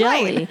with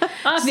jelly.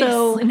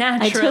 So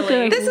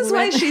naturally, this is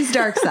why she's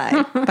dark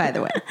side, by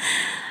the way.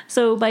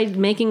 So by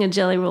making a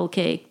jelly roll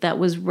cake that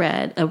was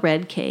a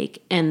red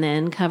cake, and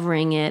then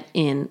covering it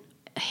in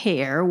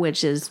hair,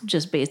 which is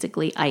just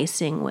basically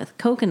icing with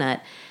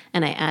coconut,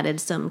 and I added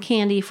some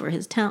candy for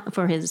his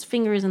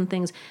fingers and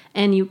things,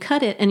 and you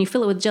cut it and you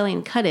fill it with jelly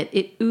and cut it,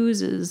 it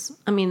oozes.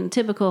 I mean,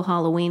 typical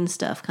Halloween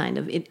stuff, kind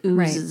of. It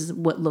oozes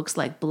what looks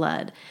like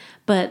blood.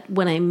 But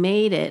when I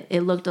made it,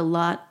 it looked a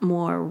lot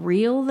more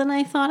real than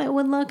I thought it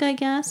would look, I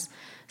guess.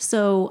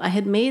 So I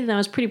had made it, and I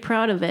was pretty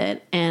proud of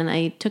it, and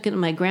I took it to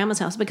my grandma's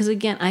house because,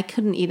 again, I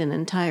couldn't eat an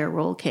entire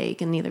roll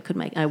cake, and neither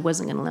could I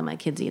wasn't going to let my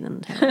kids eat an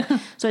entire roll.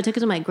 So I took it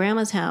to my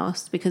grandma's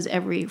house because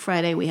every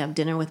Friday we have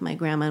dinner with my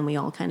grandma, and we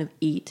all kind of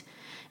eat.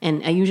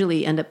 And I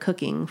usually end up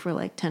cooking for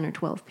like 10 or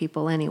 12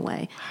 people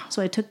anyway.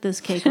 So I took this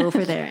cake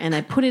over there and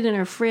I put it in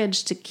her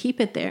fridge to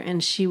keep it there.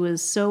 And she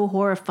was so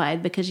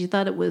horrified because she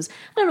thought it was,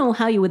 I don't know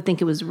how you would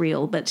think it was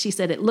real, but she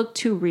said it looked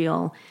too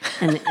real.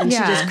 And she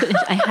just couldn't,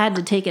 I had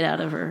to take it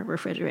out of her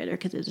refrigerator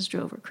because it just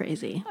drove her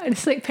crazy. I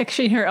just like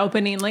picturing her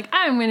opening, like,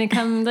 I'm going to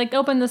come like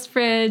open this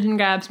fridge and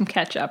grab some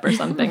ketchup or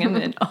something. And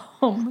then,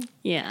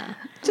 yeah.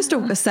 Just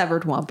a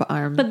severed Wampa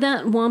arm. But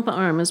that Wampa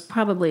arm is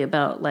probably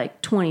about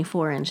like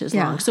 24 inches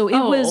long. So it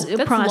was a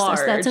that's process. large.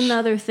 That's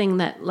another thing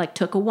that like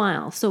took a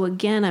while. So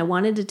again, I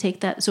wanted to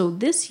take that. So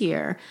this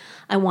year,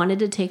 I wanted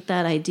to take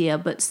that idea,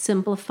 but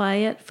simplify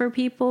it for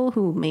people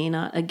who may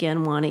not,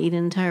 again, want to eat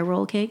an entire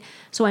roll cake.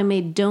 So I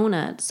made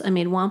donuts. I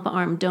made Wampa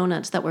arm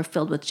donuts that were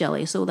filled with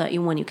jelly so that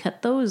when you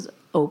cut those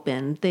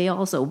open, they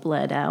also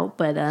bled out.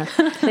 But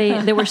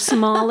they were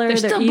smaller.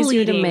 They're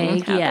easier to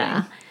make. Happening.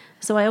 Yeah.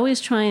 So I always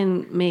try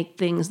and make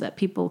things that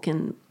people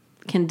can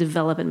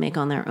develop and make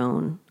on their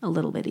own a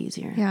little bit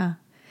easier. Yeah.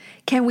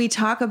 Can we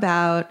talk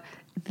about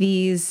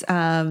these?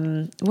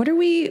 What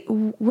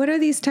are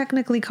these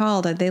technically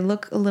called? They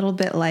look a little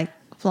bit like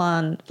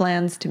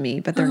flans to me,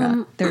 but they're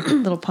not. They're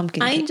little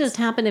pumpkin cakes. I just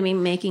happen to be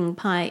making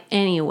pie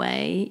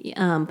anyway,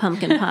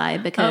 pumpkin pie,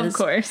 because of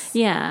course,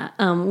 yeah.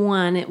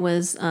 One, it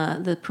was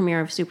the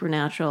premiere of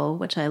Supernatural,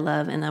 which I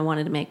love, and I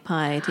wanted to make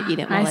pie to eat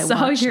it while I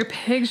saw watched your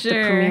picture.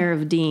 The premiere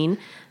of Dean.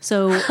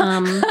 So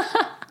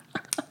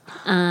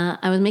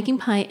I was making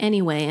pie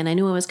anyway, and I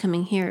knew I was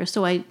coming here,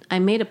 so I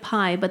made a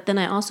pie. But then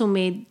I also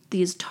made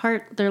these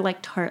they're like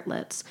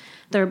tartlets.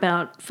 They're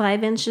about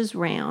 5 inches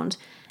round.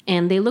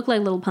 And they look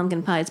like little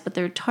pumpkin pies, but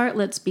they're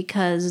tartlets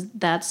because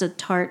that's a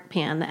tart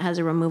pan that has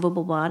a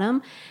removable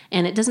bottom,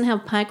 and it doesn't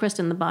have pie crust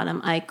in the bottom.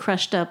 I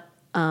crushed up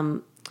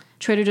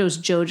Trader Joe's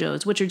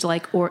JoJo's, which is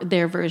like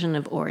their version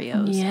of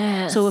Oreos.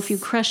 Yes. So if you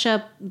crush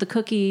up the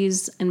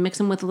cookies and mix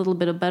them with a little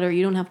bit of butter,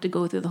 you don't have to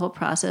go through the whole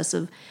process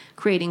of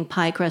creating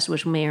pie crust,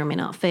 which may or may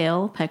not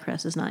fail. Pie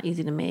crust is not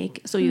easy to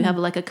make. So you have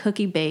like a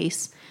cookie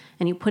base,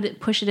 and you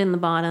push it in the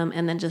bottom,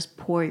 and then just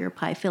pour your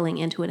pie filling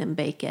into it and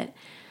bake it.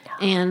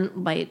 And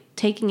by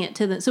taking it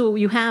so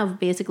you have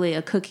basically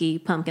a cookie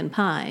pumpkin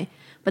pie,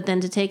 but then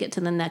to take it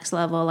to the next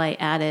level, I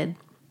added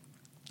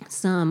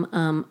some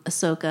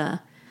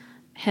Ahsoka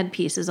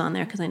headpieces on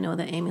there because I know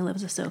that Amy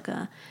loves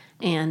Ahsoka.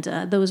 And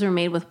those are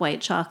made with white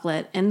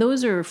chocolate. And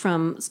those are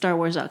from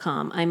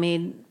StarWars.com. I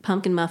made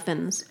pumpkin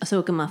muffins,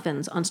 Ahsoka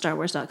muffins on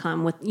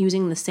StarWars.com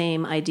using the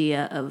same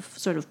idea of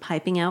sort of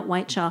piping out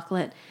white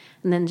chocolate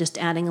and then just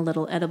adding a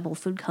little edible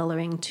food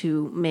coloring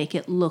to make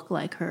it look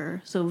like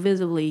her. So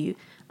visibly,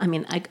 I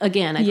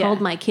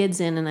called my kids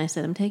in and I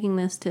said, I'm taking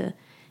this to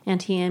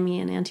Auntie Amy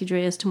and Auntie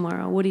Drea's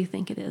tomorrow. What do you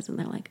think it is? And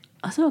they're like,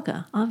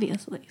 Ahsoka,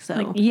 obviously.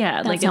 So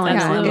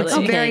absolutely. It's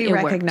very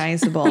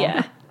recognizable.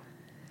 Yeah.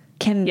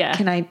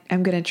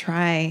 I'm going to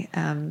try.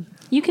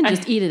 You can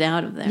just eat it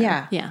out of there.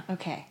 Yeah. Yeah.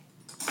 Okay.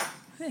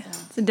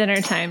 It's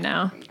dinner time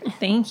now.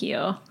 Thank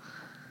you.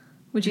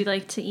 Would you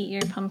like to eat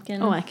your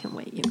pumpkin? Oh, I can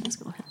wait. You guys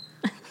go ahead.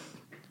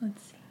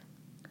 Let's see.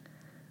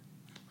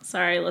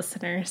 Sorry,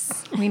 listeners.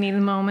 We need a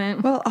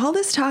moment. Well, all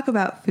this talk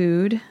about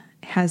food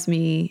has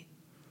me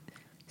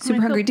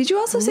super hungry. Did you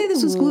also say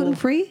this was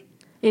gluten-free?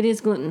 It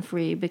is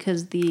gluten-free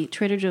because the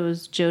Trader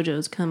Joe's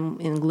JoJo's come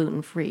in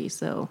gluten-free.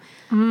 So,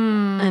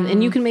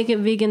 and you can make it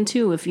vegan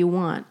too if you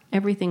want.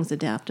 Everything's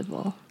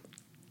adaptable.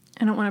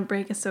 I don't want to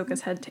break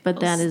Ahsoka's head tails.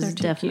 But that is They're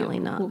too definitely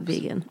cute. not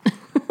vegan.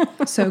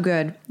 So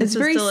good. It's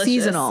very delicious.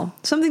 seasonal.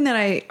 Something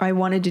that I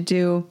wanted to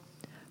do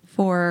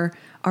for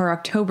our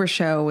October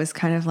show was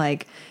kind of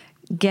like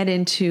get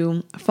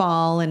into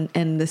fall and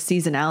the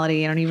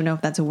seasonality. I don't even know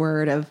if that's a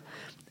word of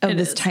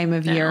this time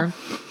of year.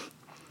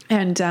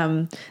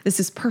 And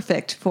this is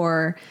perfect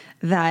for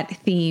that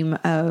theme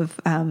of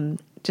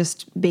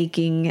just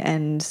baking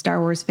and Star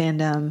Wars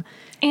fandom.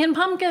 And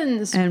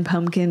pumpkins. I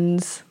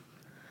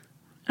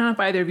don't know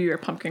if either of you are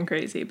pumpkin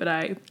crazy, but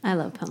I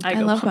love pumpkins.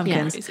 I love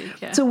pumpkins. Crazy,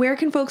 yeah. So where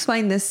can folks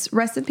find this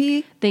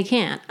recipe? They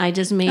can't. I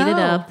just made it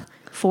up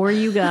for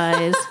you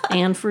guys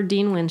and for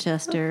Dean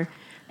Winchester,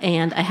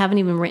 and I haven't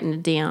even written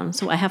it down.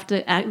 So I have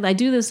to. I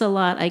do this a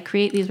lot. I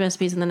create these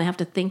recipes, and then I have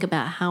to think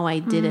about how I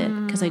did it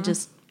because I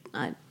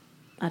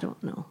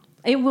don't know.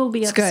 It will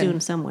be up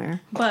soon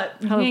somewhere, but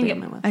probably on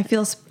my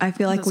website. I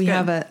feel like we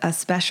have a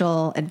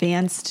special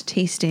advanced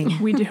tasting.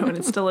 We do, and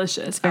it's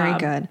delicious. It's very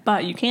good.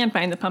 But you can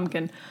find the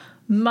pumpkin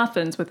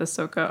muffins with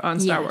Ahsoka on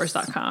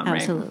StarWars.com,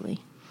 right? Absolutely.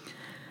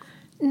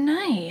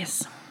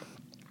 Nice.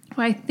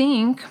 Well, I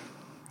think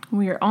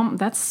we are all.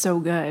 That's so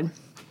good.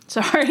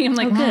 Sorry, I'm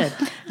like, good.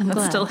 That's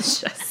glad.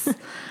 delicious.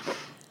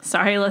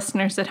 Sorry,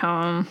 listeners at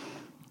home.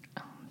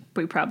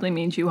 We probably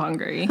made you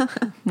hungry.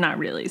 Not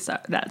really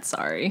that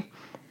sorry.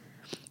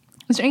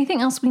 Is there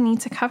anything else we need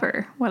to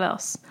cover? What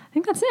else? I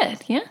think that's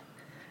it. Yeah?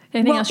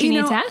 Anything else you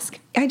need to ask?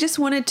 I just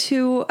wanted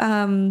to,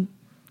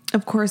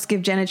 of course,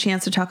 give Jen a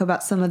chance to talk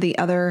about some of the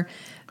other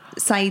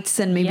sites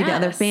and maybe the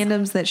other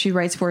fandoms that she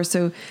writes for.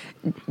 So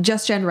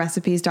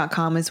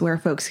justgenrecipes.com is where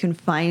folks can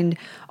find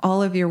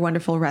all of your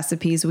wonderful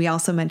recipes. We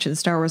also mentioned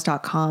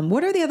starwars.com.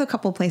 What are the other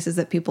couple places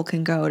that people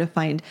can go to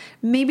find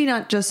maybe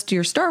not just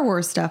your Star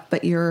Wars stuff,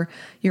 but your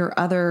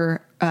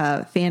other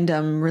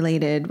fandom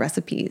related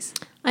recipes?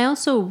 I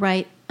also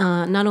write,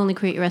 not only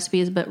create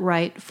recipes, but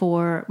write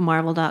for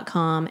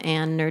marvel.com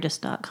and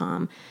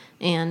nerdist.com.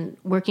 And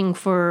working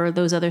for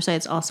those other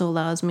sites also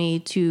allows me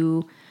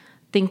to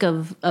think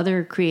of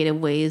other creative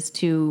ways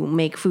to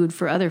make food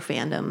for other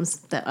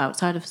fandoms that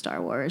outside of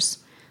Star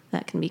Wars.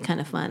 That can be kind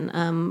of fun.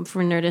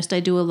 For Nerdist,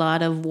 I do a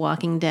lot of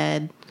Walking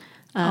Dead.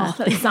 I'm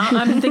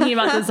thinking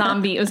about the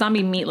zombie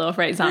meatloaf,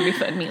 right? Zombie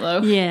foot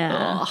meatloaf.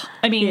 Yeah. Ugh.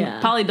 I mean,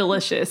 probably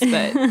delicious,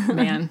 but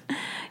man.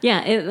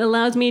 Yeah, it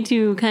allows me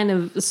to kind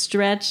of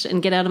stretch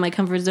and get out of my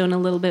comfort zone a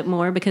little bit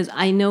more because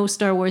I know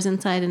Star Wars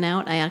inside and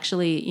out. I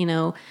actually,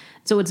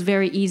 so it's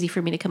very easy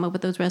for me to come up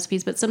with those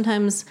recipes. But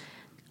sometimes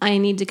I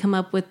need to come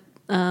up with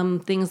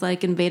things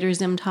like Invader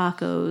Zim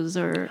tacos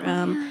or,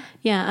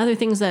 other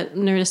things that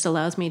Nerdist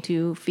allows me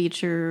to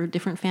feature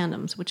different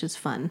fandoms, which is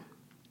fun.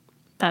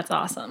 That's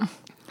awesome.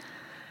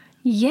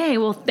 Yay.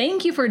 Well,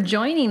 thank you for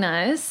joining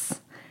us.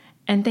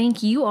 And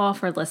thank you all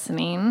for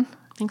listening.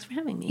 Thanks for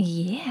having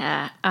me.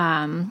 Yeah.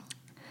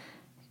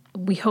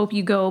 We hope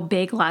you go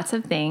bake lots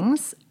of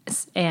things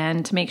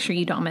and to make sure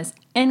you don't miss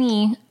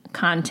any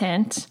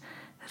content,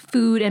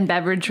 food and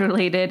beverage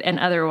related and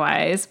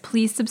otherwise,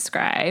 please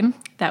subscribe.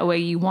 That way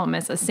you won't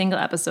miss a single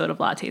episode of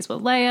Lattes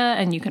with Leia.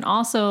 And you can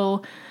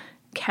also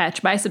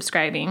catch, by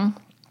subscribing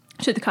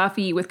to the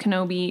Coffee with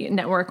Kenobi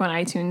network on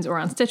iTunes or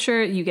on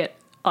Stitcher, you get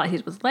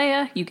Lattes with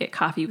Leia, you get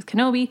Coffee with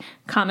Kenobi,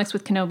 Comics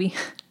with Kenobi,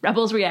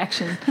 Rebels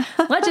Reaction,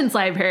 Legends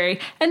Library,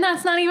 and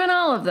that's not even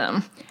all of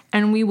them.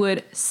 And we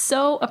would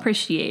so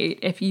appreciate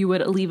if you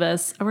would leave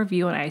us a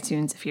review on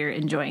iTunes if you're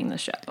enjoying the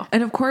show.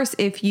 And of course,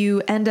 if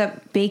you end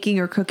up baking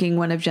or cooking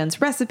one of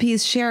Jen's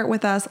recipes, share it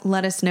with us.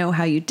 Let us know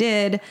how you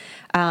did.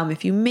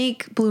 If you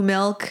make blue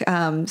milk,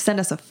 send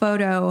us a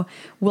photo.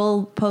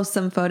 We'll post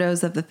some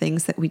photos of the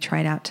things that we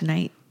tried out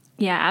tonight.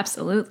 Yeah,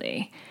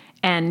 absolutely.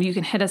 And you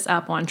can hit us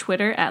up on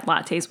Twitter at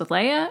Lattes with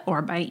Leia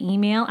or by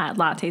email at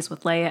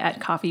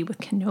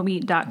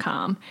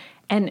latteswithleia@coffeewithkenobi.com.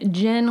 And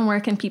Jen, where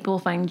can people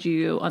find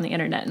you on the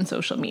internet and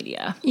social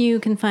media? You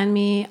can find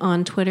me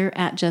on Twitter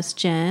at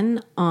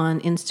JustJen,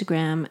 on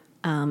Instagram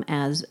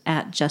as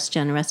at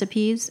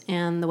JustJenRecipes,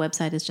 and the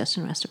website is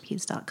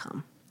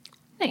justjenrecipes.com.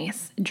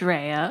 Nice.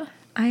 Drea?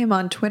 I am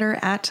on Twitter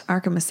at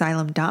Arkham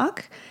Asylum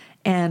Doc.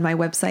 And my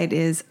website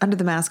is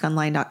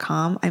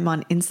underthemaskonline.com. I'm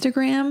on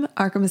Instagram,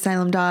 Arkham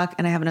Asylum Doc,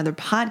 and I have another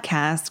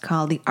podcast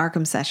called The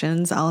Arkham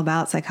Sessions, all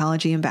about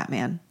psychology and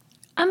Batman.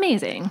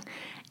 Amazing.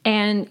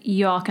 And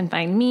you all can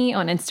find me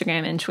on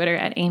Instagram and Twitter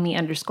at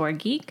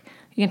Amy_geek.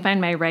 You can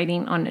find my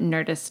writing on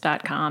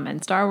Nerdist.com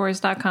and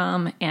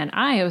StarWars.com. And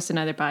I host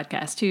another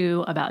podcast,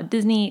 too, about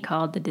Disney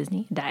called The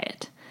Disney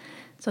Diet.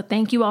 So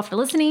thank you all for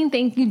listening.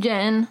 Thank you,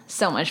 Jen,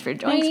 so much for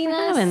joining us. Thanks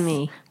for having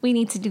me. We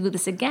need to do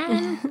this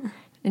again.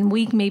 And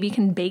we maybe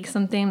can bake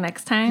something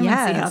next time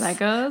and see how that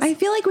goes. I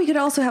feel like we could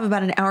also have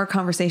about an hour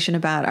conversation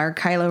about our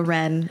Kylo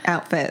Ren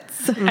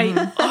outfits.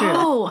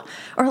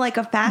 Or like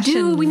a fashion.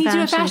 Dude, we need to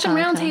do a fashion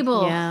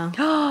roundtable.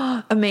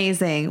 Yeah.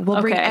 Amazing. We'll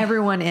bring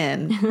everyone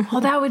in.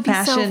 Well, that would be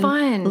so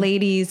fun.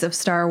 Ladies of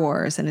Star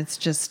Wars, and it's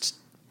just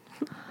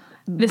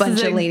this bunch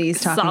is of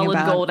ladies talking solid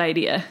about gold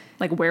idea,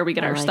 like where we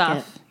get our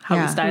stuff,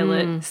 how we style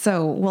it.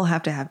 So we'll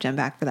have to have Jen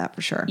back for that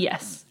for sure.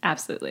 Yes,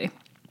 absolutely.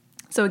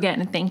 So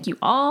again, thank you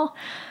all.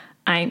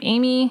 I'm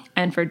Amy,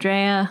 and for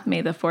Drea,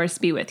 may the Force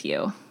be with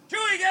you.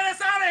 Chewie, get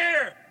us out of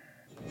here!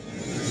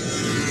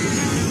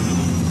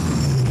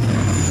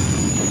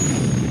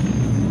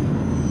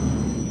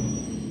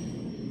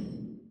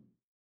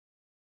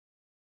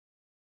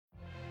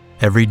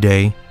 Every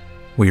day,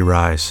 we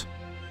rise,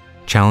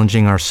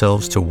 challenging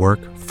ourselves to work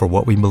for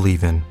what we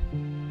believe in.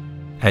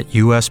 At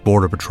U.S.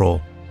 Border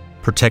Patrol,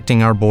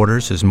 protecting our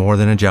borders is more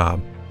than a job.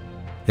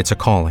 It's a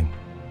calling.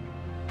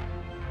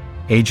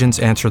 Agents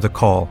answer the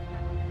call,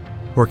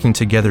 working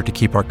together to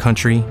keep our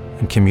country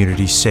and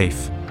communities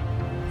safe.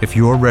 If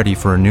you're ready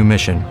for a new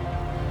mission,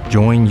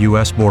 join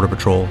U.S. Border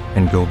Patrol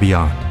and go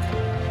beyond.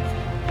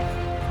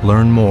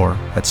 Learn more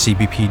at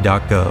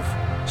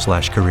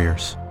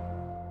cbp.gov/careers.